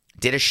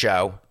 did a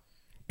show,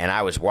 and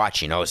I was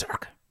watching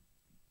Ozark.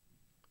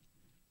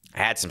 I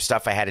had some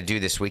stuff I had to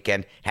do this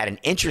weekend. Had an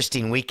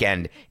interesting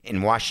weekend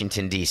in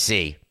Washington,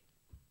 D.C.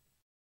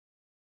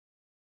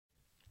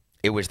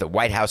 It was the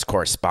White House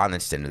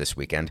Correspondents' Dinner this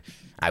weekend.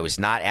 I was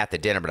not at the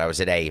dinner, but I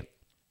was at a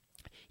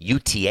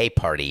UTA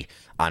party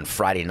on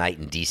Friday night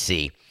in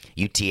D.C.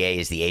 UTA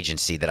is the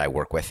agency that I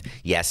work with.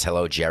 Yes,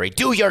 hello, Jerry.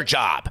 Do your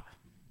job.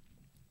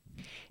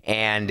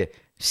 And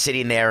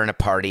sitting there in a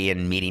party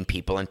and meeting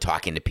people and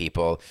talking to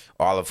people,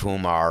 all of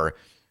whom are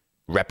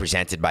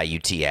represented by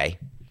UTA.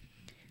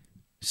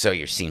 So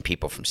you're seeing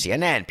people from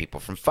CNN, people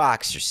from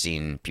Fox. You're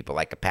seeing people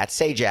like a Pat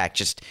Sajak.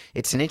 Just,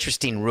 it's an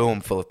interesting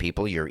room full of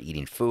people. You're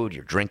eating food,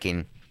 you're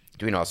drinking,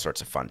 doing all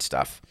sorts of fun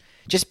stuff.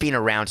 Just being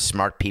around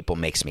smart people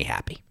makes me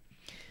happy.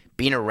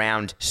 Being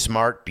around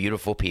smart,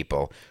 beautiful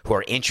people who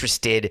are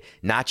interested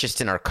not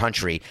just in our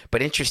country,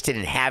 but interested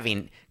in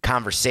having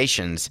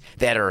conversations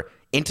that are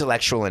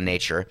intellectual in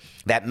nature,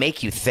 that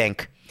make you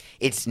think.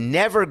 It's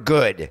never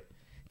good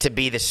to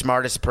be the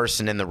smartest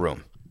person in the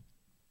room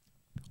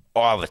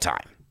all the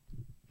time.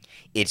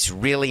 It's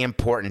really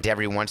important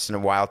every once in a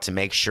while to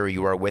make sure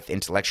you are with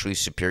intellectually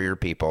superior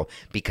people,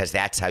 because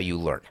that's how you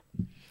learn.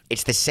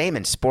 It's the same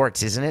in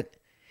sports, isn't it?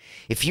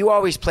 If you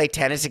always play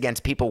tennis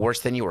against people worse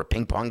than you, or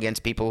ping pong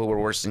against people who are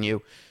worse than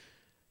you,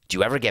 do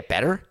you ever get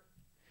better?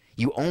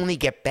 You only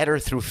get better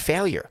through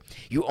failure.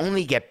 You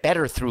only get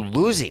better through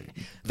losing.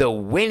 The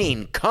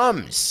winning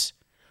comes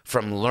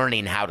from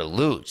learning how to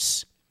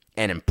lose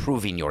and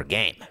improving your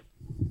game.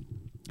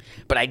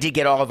 But I did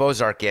get all of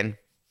Ozark in,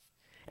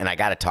 and I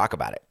got to talk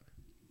about it.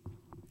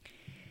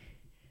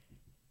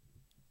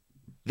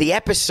 The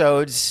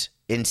episodes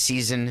in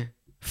season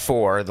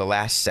 4, the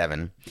last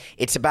 7,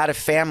 it's about a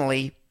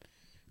family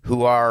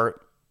who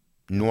are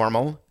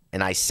normal,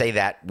 and I say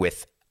that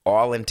with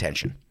all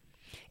intention.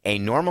 A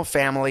normal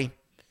family,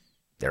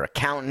 they're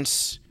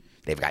accountants,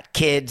 they've got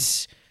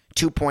kids,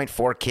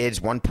 2.4 kids,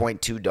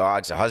 1.2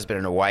 dogs, a husband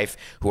and a wife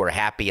who are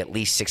happy at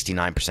least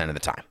 69% of the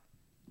time.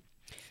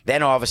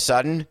 Then all of a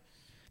sudden,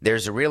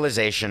 there's a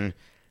realization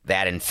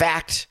that, in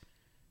fact,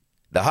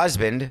 the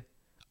husband,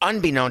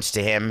 unbeknownst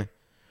to him,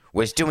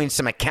 was doing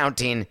some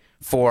accounting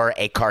for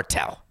a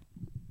cartel.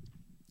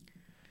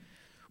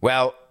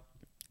 Well,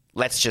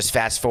 let's just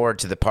fast forward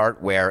to the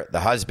part where the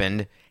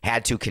husband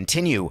had to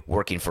continue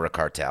working for a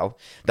cartel.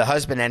 The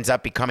husband ends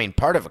up becoming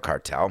part of a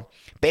cartel.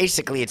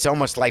 Basically, it's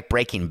almost like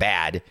Breaking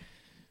Bad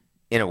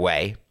in a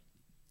way.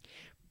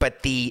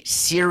 But the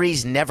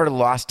series never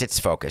lost its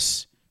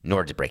focus,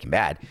 nor did Breaking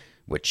Bad,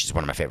 which is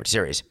one of my favorite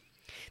series.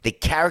 The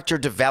character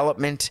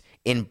development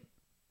in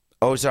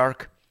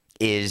Ozark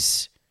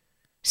is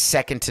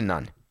second to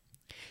none.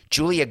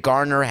 Julia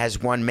Garner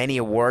has won many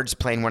awards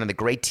playing one of the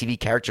great TV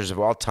characters of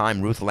all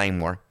time, Ruth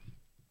Langmore.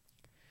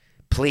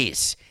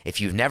 Please,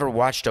 if you've never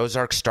watched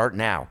Ozark, start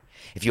now.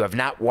 If you have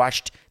not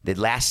watched the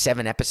last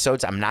 7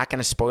 episodes, I'm not going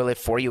to spoil it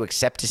for you,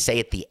 except to say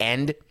at the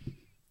end,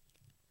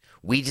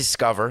 we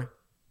discover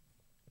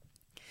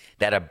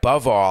that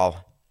above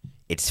all,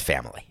 it's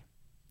family.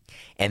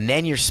 And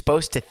then you're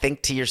supposed to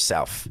think to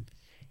yourself,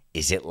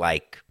 is it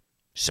like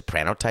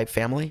Soprano type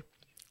family?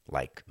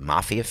 Like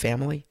Mafia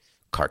family?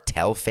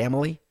 Cartel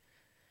family?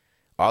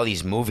 All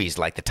these movies,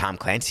 like the Tom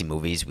Clancy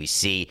movies we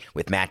see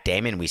with Matt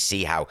Damon, we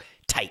see how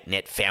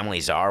tight-knit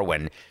families are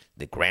when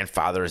the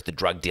grandfather is the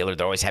drug dealer.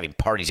 They're always having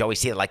parties. You always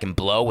see it like in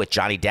Blow with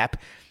Johnny Depp,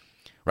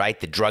 right?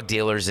 The drug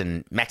dealers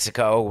in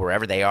Mexico,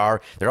 wherever they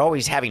are, they're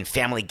always having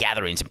family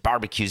gatherings and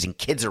barbecues, and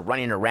kids are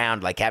running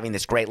around like having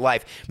this great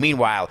life.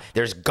 Meanwhile,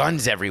 there's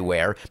guns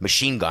everywhere,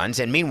 machine guns,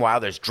 and meanwhile,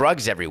 there's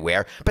drugs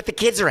everywhere, but the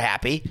kids are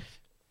happy.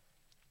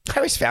 I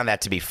always found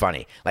that to be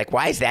funny. Like,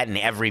 why is that in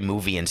every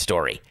movie and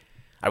story?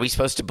 Are we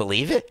supposed to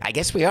believe it? I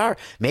guess we are.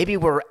 Maybe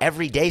we're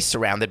every day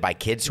surrounded by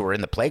kids who are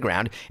in the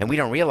playground, and we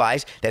don't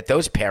realize that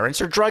those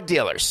parents are drug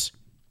dealers.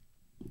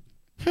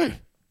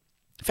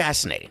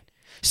 Fascinating.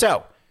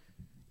 So,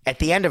 at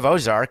the end of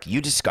Ozark, you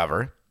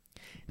discover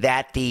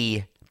that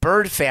the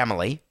Bird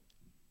family,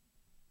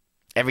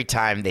 every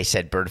time they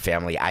said Bird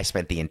family, I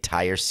spent the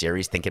entire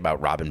series thinking about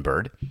Robin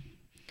Bird,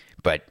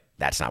 but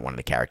that's not one of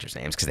the characters'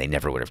 names, because they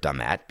never would have done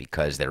that,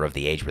 because they're of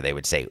the age where they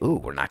would say, ooh,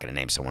 we're not going to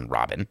name someone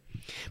Robin.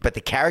 But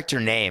the character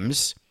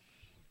names,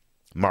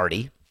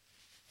 Marty,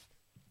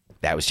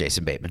 that was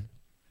Jason Bateman.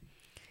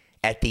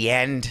 At the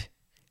end,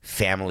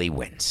 family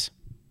wins.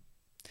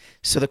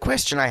 So the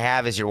question I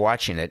have as you're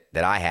watching it,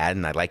 that I had,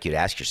 and I'd like you to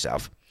ask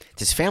yourself,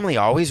 does family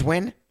always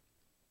win?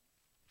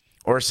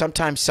 Or are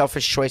sometimes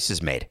selfish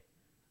choices made,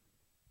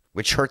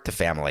 which hurt the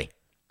family,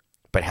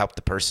 but help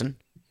the person?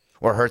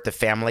 Or hurt the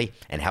family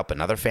and help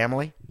another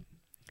family?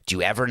 Do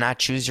you ever not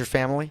choose your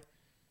family?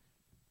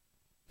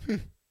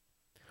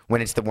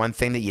 When it's the one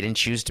thing that you didn't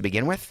choose to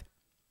begin with?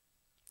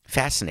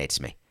 Fascinates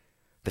me.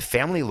 The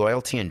family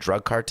loyalty in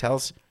drug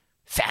cartels?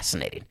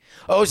 Fascinating.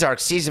 Ozark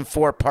Season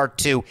 4, Part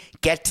 2.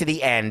 Get to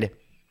the end,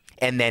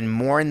 and then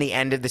more in the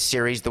end of the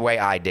series the way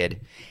I did.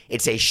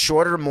 It's a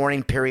shorter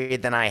mourning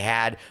period than I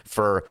had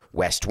for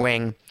West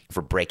Wing,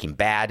 for Breaking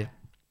Bad.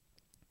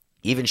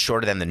 Even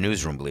shorter than The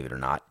Newsroom, believe it or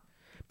not.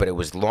 But it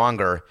was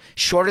longer,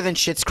 shorter than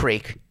Schitt's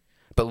Creek,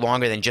 but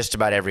longer than just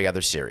about every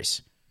other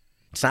series.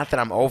 It's not that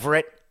I'm over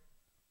it,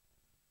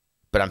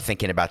 but I'm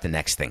thinking about the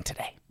next thing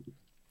today.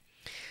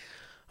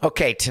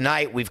 Okay,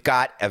 tonight we've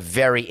got a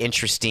very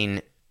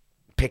interesting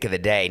pick of the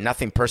day.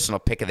 Nothing personal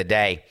pick of the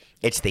day.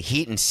 It's the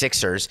Heat and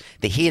Sixers.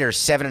 The Heat are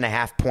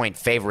 7.5-point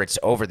favorites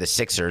over the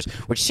Sixers,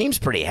 which seems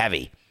pretty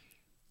heavy.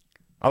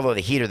 Although the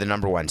Heat are the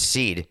number 1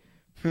 seed.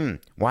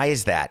 Why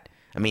is that?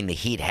 I mean, the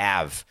Heat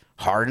have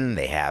Harden,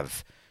 they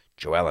have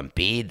Joel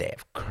Embiid, they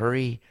have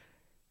Curry.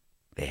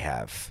 They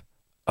have,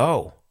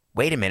 oh,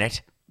 wait a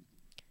minute.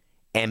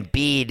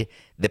 Embiid,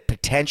 the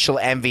potential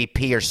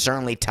MVP or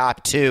certainly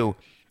top two,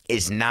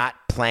 is not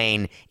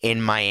playing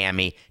in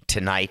Miami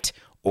tonight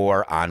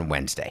or on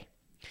Wednesday.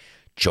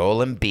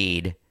 Joel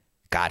Embiid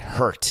got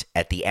hurt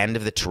at the end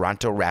of the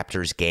Toronto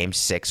Raptors Game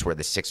 6, where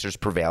the Sixers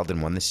prevailed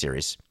and won the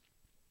series.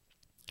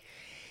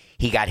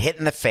 He got hit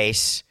in the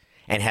face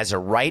and has a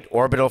right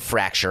orbital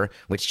fracture,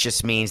 which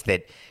just means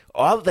that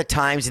all the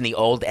times in the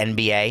old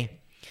NBA,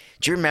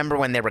 do you remember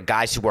when there were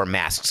guys who wore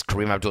masks?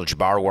 Kareem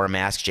Abdul-Jabbar wore a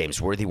mask.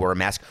 James Worthy wore a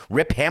mask.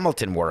 Rip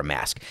Hamilton wore a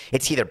mask.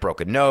 It's either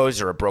broken nose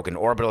or a broken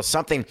orbital,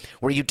 something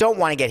where you don't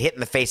want to get hit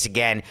in the face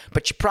again,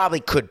 but you probably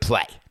could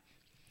play.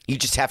 You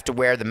just have to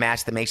wear the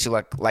mask that makes you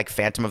look like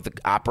Phantom of the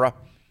Opera.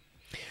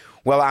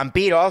 Well,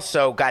 Embiid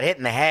also got hit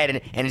in the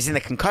head and is in the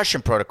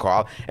concussion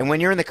protocol. And when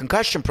you're in the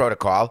concussion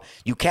protocol,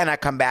 you cannot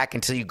come back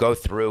until you go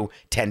through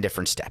 10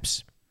 different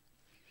steps.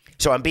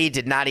 So Embiid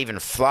did not even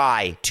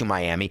fly to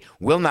Miami,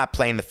 will not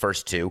play in the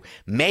first two,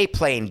 may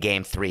play in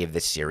Game 3 of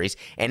this series.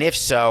 And if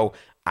so,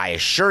 I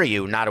assure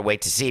you, not a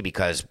wait to see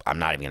because I'm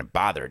not even going to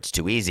bother. It's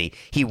too easy.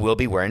 He will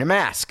be wearing a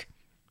mask.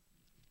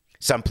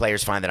 Some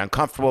players find that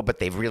uncomfortable, but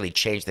they've really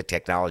changed the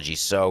technology.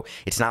 So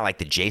it's not like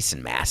the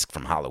Jason mask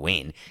from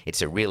Halloween.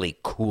 It's a really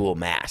cool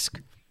mask.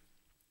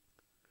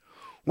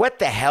 What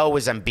the hell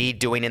was Embiid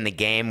doing in the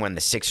game when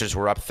the Sixers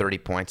were up 30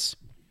 points?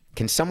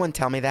 Can someone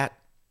tell me that?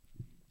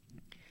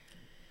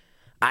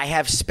 I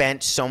have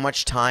spent so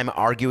much time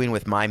arguing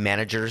with my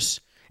managers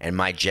and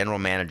my general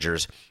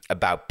managers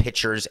about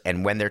pitchers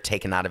and when they're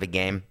taken out of a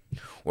game,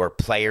 or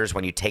players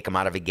when you take them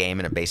out of a game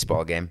in a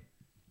baseball game.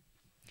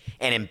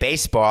 And in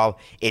baseball,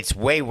 it's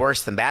way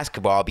worse than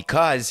basketball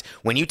because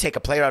when you take a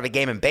player out of a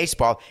game in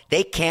baseball,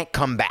 they can't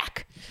come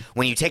back.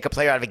 When you take a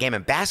player out of a game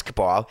in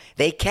basketball,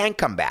 they can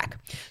come back.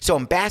 So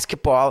in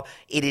basketball,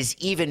 it is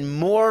even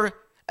more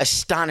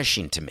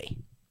astonishing to me,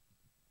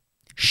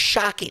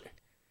 shocking,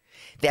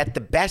 that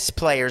the best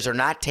players are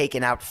not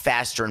taken out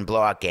faster in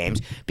blowout games,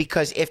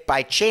 because if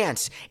by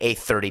chance a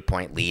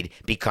 30-point lead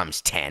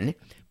becomes 10,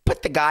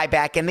 put the guy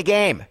back in the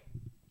game.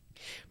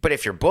 But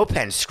if your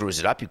bullpen screws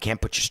it up, you can't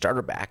put your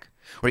starter back,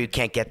 or you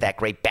can't get that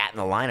great bat in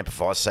the lineup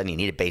if all of a sudden you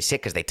need a base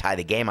hit because they tie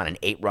the game on an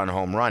 8-run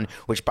home run,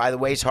 which, by the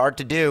way, is hard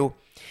to do.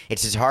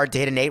 It's as hard to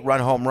hit an 8-run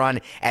home run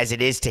as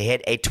it is to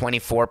hit a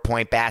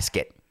 24-point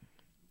basket.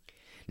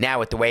 Now,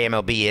 with the way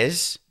MLB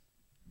is,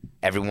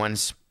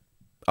 everyone's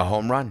a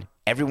home run.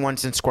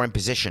 Everyone's in scoring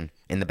position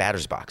in the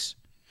batter's box.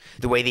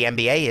 The way the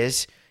NBA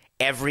is,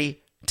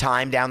 every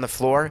time down the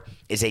floor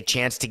is a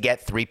chance to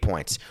get 3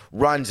 points.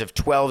 Runs of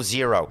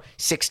 12-0,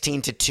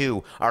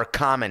 16-2 are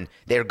common.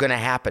 They're going to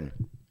happen.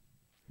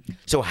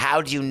 So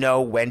how do you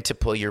know when to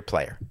pull your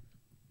player?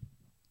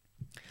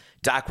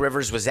 Doc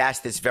Rivers was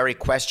asked this very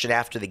question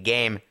after the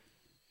game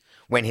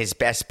when his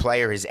best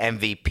player, his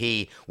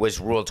MVP, was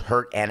ruled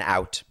hurt and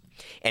out,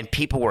 and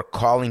people were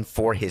calling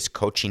for his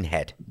coaching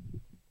head.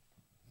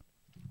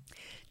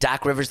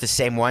 Doc Rivers, the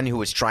same one who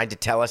was trying to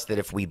tell us that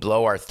if we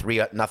blow our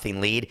 3-0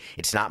 lead,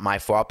 it's not my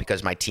fault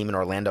because my team in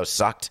Orlando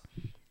sucked.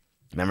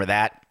 Remember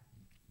that?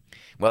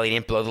 Well, he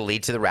didn't blow the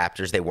lead to the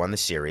Raptors. They won the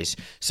series.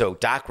 So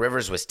Doc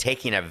Rivers was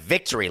taking a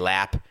victory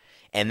lap,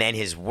 and then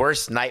his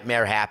worst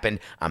nightmare happened.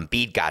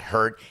 Embiid got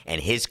hurt, and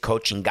his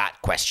coaching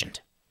got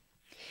questioned.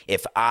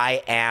 If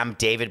I am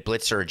David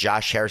Blitzer or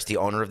Josh Harris, the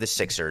owner of the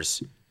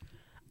Sixers,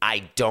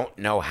 I don't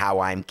know how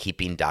I'm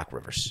keeping Doc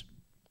Rivers.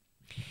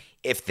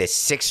 If the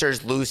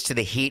Sixers lose to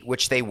the Heat,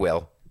 which they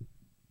will,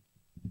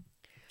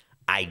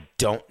 I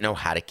don't know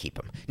how to keep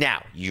him.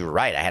 Now, you're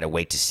right. I had to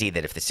wait to see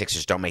that if the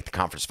Sixers don't make the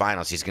conference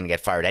finals, he's going to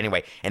get fired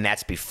anyway, and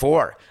that's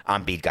before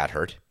Embiid got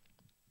hurt.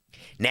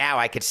 Now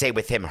I could say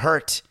with him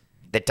hurt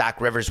that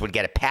Doc Rivers would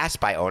get a pass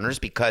by owners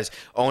because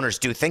owners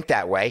do think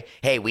that way.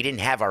 Hey, we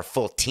didn't have our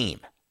full team.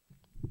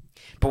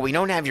 But we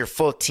don't have your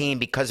full team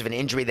because of an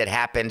injury that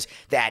happens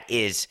that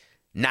is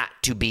not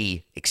to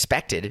be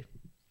expected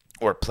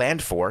or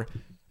planned for.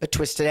 A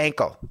twisted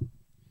ankle,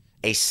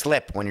 a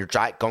slip when you're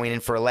going in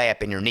for a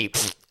layup and your knee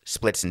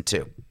splits in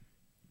two,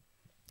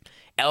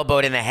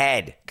 elbowed in the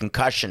head,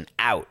 concussion,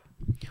 out.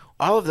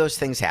 All of those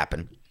things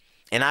happen,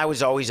 and I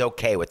was always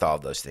okay with all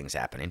of those things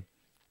happening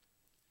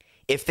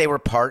if they were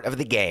part of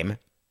the game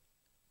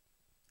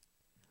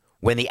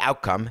when the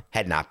outcome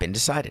had not been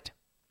decided.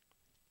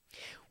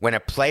 When a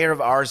player of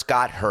ours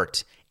got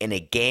hurt in a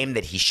game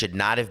that he should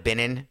not have been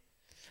in,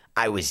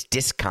 I was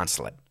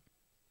disconsolate.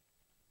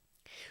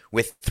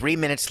 With 3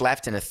 minutes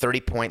left and a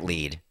 30-point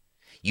lead,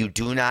 you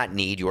do not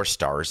need your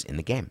stars in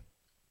the game.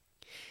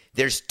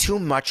 There's too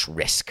much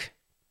risk,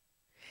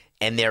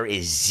 and there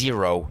is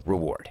zero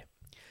reward.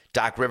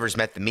 Doc Rivers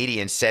met the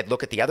media and said,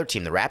 look at the other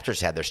team. The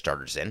Raptors had their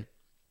starters in.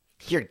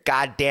 You're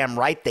goddamn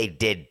right they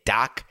did,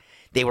 Doc.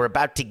 They were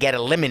about to get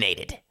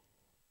eliminated.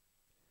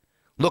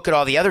 Look at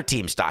all the other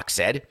teams, Doc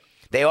said.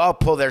 They all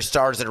pull their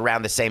stars at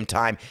around the same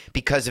time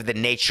because of the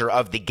nature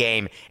of the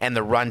game and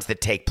the runs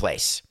that take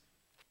place.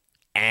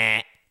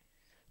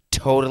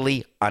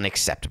 Totally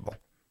unacceptable.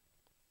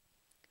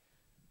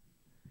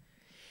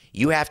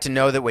 You have to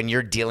know that when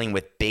you're dealing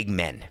with big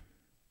men,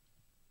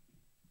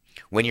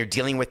 when you're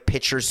dealing with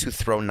pitchers who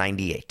throw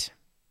 98.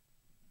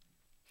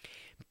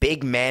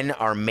 Big men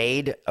are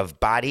made of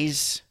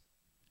bodies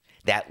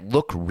that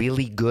look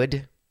really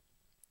good,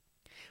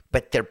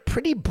 but they're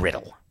pretty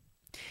brittle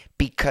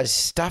because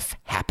stuff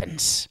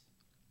happens.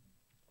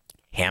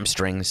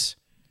 Hamstrings,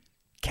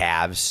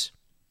 calves,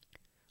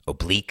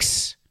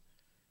 obliques,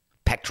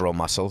 pectoral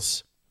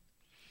muscles,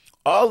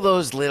 all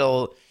those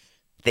little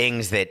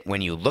things that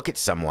when you look at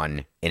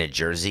someone in a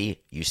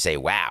jersey, you say,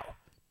 wow,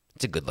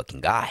 it's a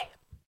good-looking guy.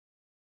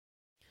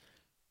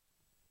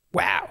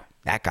 Wow,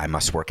 that guy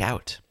must work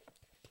out.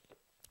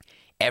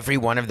 Every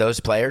one of those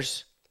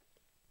players,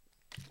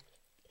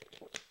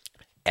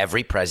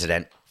 every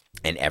president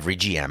and every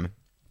GM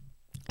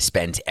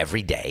spends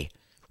every day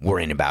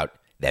worrying about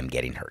them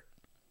getting hurt.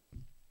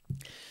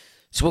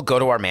 So we'll go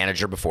to our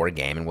manager before a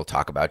game and we'll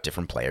talk about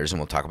different players and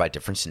we'll talk about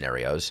different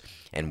scenarios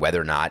and whether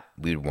or not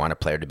we want a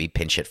player to be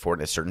pinch hit for it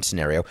in a certain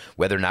scenario,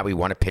 whether or not we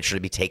want a pitcher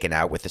to be taken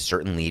out with a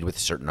certain lead with a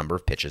certain number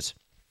of pitches.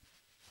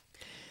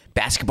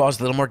 Basketball is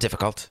a little more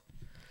difficult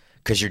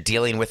because you're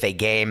dealing with a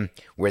game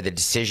where the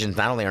decisions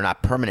not only are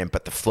not permanent,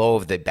 but the flow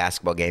of the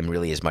basketball game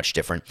really is much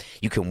different.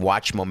 You can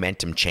watch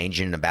momentum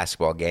changing in a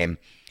basketball game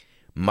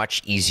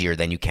much easier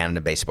than you can in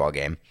a baseball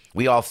game.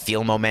 We all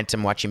feel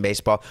momentum watching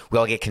baseball. We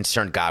all get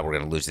concerned, God, we're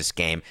going to lose this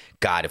game.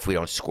 God, if we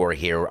don't score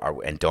here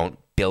and don't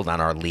build on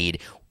our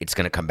lead, it's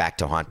going to come back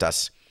to haunt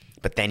us.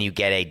 But then you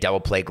get a double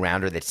play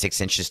grounder that's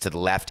 6 inches to the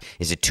left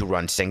is a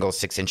 2-run single,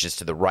 6 inches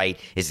to the right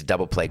is a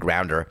double play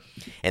grounder.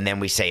 And then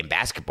we say in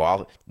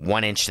basketball,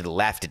 1 inch to the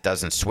left, it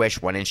doesn't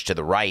swish. 1 inch to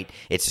the right,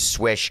 it's a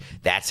swish.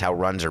 That's how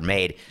runs are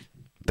made.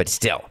 But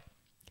still,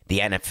 the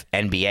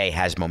NBA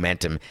has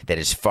momentum that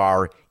is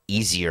far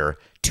easier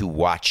to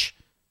watch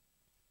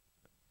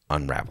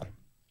unravel.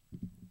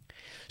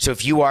 So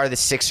if you are the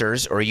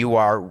Sixers or you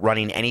are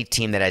running any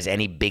team that has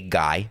any big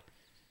guy,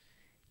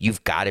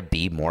 you've got to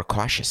be more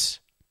cautious.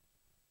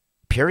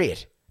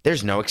 Period.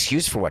 There's no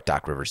excuse for what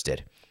Doc Rivers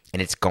did,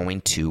 and it's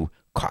going to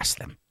cost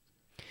them.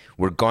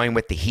 We're going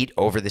with the Heat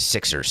over the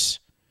Sixers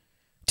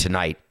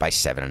tonight by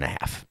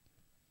 7.5.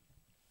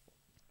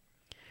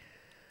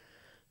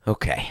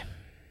 Okay.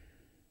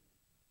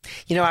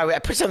 You know, I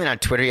put something on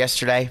Twitter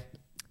yesterday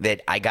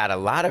that I got a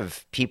lot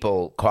of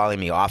people calling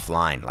me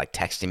offline, like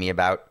texting me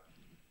about.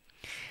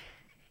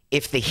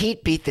 If the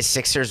Heat beat the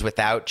Sixers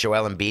without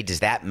Joel Embiid,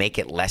 does that make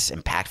it less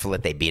impactful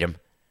that they beat him?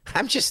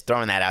 I'm just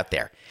throwing that out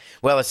there.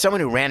 Well, as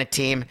someone who ran a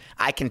team,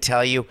 I can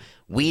tell you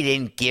we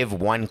didn't give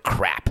one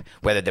crap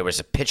whether there was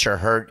a pitcher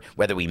hurt,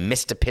 whether we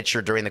missed a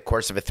pitcher during the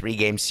course of a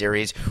 3-game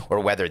series, or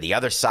whether the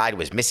other side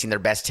was missing their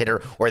best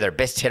hitter, or their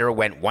best hitter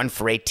went 1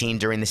 for 18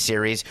 during the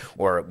series,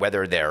 or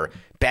whether their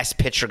best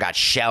pitcher got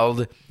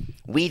shelled.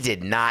 We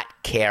did not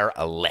care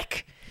a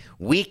lick.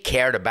 We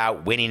cared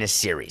about winning a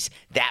series.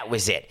 That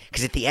was it.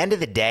 Because at the end of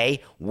the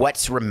day,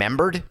 what's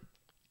remembered?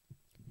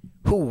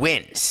 Who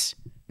wins,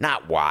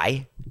 not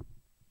why.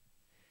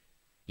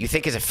 You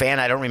think as a fan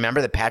I don't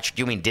remember that Patrick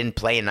Ewing didn't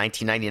play in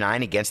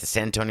 1999 against the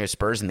San Antonio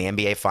Spurs in the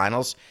NBA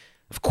Finals?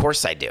 Of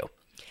course I do.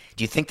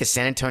 Do you think the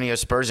San Antonio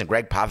Spurs and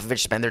Greg Popovich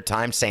spend their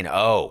time saying,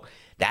 oh,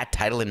 that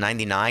title in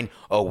 99,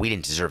 oh, we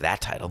didn't deserve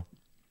that title?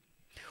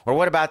 Or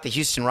what about the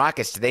Houston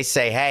Rockets? Do they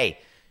say, hey,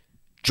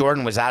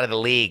 Jordan was out of the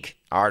league,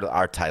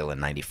 our title in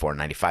 94,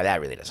 95,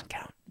 that really doesn't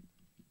count?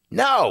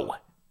 No.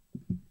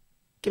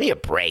 Give me a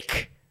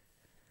break.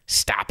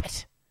 Stop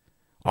it.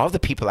 All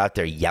the people out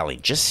there yelling,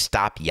 just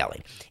stop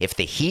yelling. If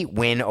the Heat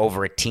win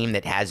over a team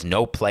that has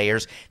no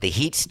players, the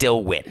Heat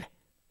still win.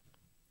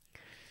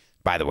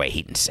 By the way,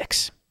 Heat in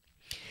 6.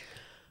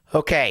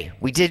 Okay,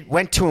 we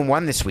went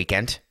 2-1 this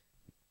weekend.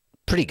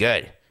 Pretty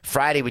good.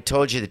 Friday, we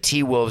told you the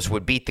T-Wolves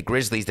would beat the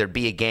Grizzlies. There'd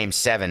be a Game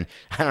 7.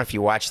 I don't know if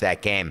you watched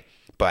that game,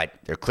 but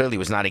there clearly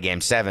was not a Game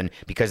 7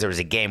 because there was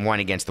a Game 1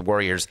 against the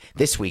Warriors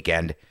this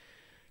weekend.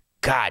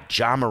 God,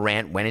 Ja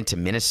Morant went into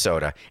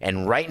Minnesota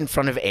and right in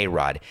front of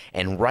A-Rod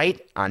and right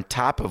on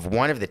top of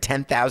one of the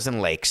 10,000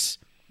 lakes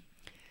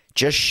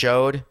just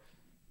showed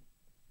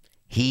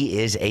he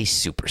is a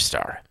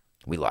superstar.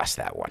 We lost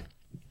that one.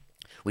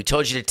 We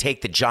told you to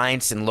take the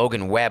Giants and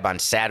Logan Webb on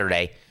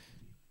Saturday.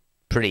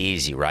 Pretty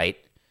easy, right?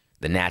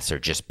 The Nats are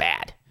just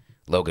bad.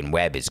 Logan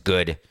Webb is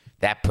good.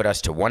 That put us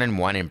to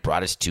 1-1 and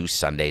brought us to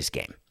Sunday's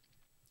game.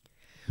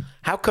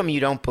 How come you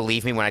don't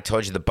believe me when I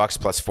told you the Bucks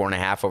plus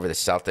 4.5 over the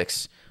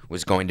Celtics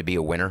was going to be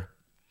a winner?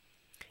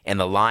 And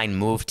the line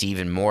moved to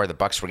even more. The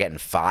Bucks were getting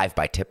 5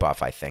 by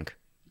tip-off, I think.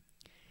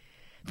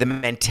 The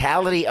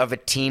mentality of a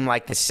team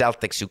like the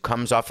Celtics who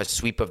comes off a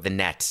sweep of the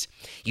Nets,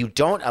 you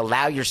don't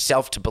allow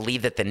yourself to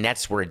believe that the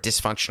Nets were a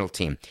dysfunctional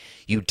team.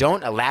 You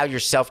don't allow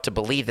yourself to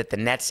believe that the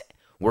Nets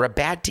were a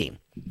bad team.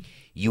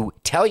 You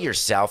tell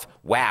yourself,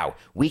 wow,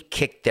 we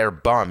kicked their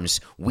bums.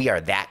 We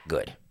are that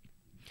good.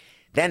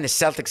 Then the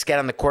Celtics get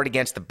on the court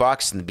against the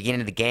Bucks in the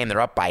beginning of the game.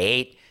 They're up by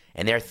 8.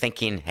 And they're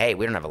thinking, hey,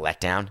 we don't have a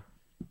letdown.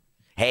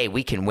 Hey,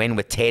 we can win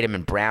with Tatum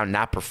and Brown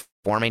not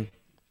performing.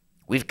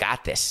 We've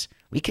got this.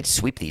 We could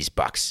sweep these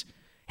Bucks.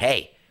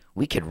 Hey,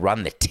 we could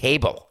run the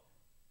table.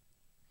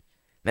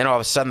 Then all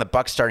of a sudden the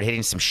Bucks started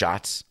hitting some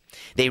shots.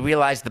 They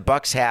realize the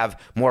Bucks have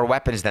more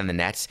weapons than the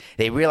Nets.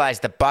 They realize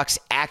the Bucks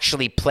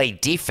actually play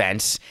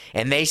defense,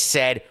 and they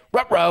said,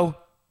 ruh-roh.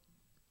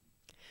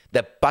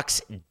 The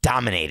Bucks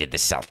dominated the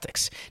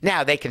Celtics.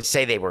 Now, they can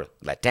say they were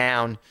let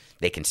down.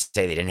 They can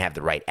say they didn't have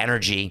the right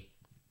energy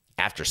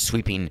after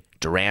sweeping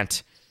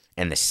Durant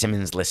and the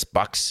Simmons-less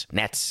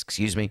Nets,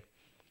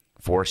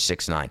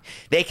 4-6-9.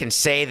 They can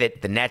say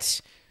that the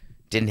Nets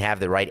didn't have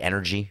the right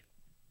energy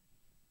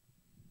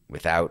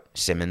without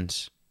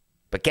Simmons.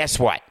 But guess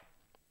what?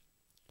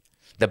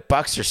 The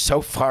Bucks are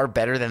so far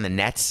better than the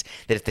Nets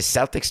that if the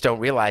Celtics don't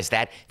realize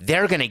that,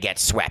 they're going to get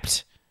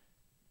swept.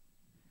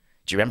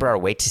 Do you remember our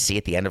wait to see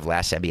at the end of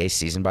last NBA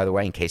season, by the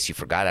way? In case you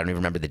forgot, I don't even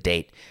remember the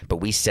date. But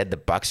we said the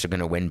Bucks are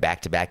going to win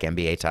back-to-back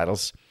NBA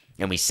titles.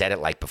 And we said it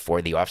like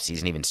before the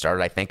offseason even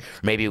started, I think.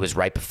 Or maybe it was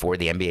right before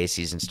the NBA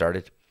season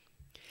started.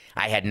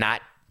 I had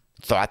not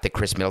thought that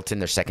Chris Middleton,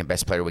 their second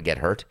best player, would get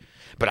hurt.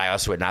 But I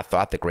also had not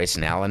thought that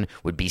Grayson Allen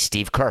would be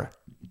Steve Kerr.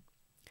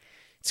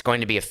 It's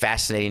going to be a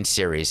fascinating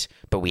series,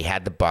 but we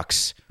had the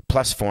Bucks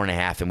plus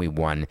 4.5, and we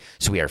won.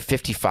 So we are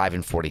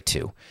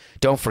 55-42.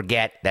 Don't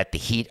forget that the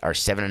Heat are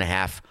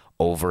 7.5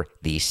 over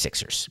the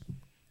Sixers.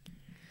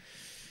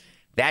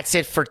 That's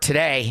it for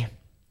today.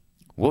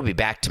 We'll be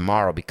back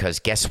tomorrow because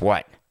guess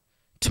what?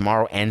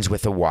 Tomorrow ends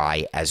with a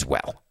Y as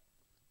well.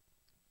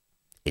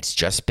 It's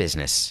just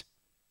business.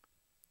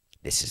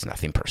 This is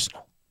nothing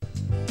personal.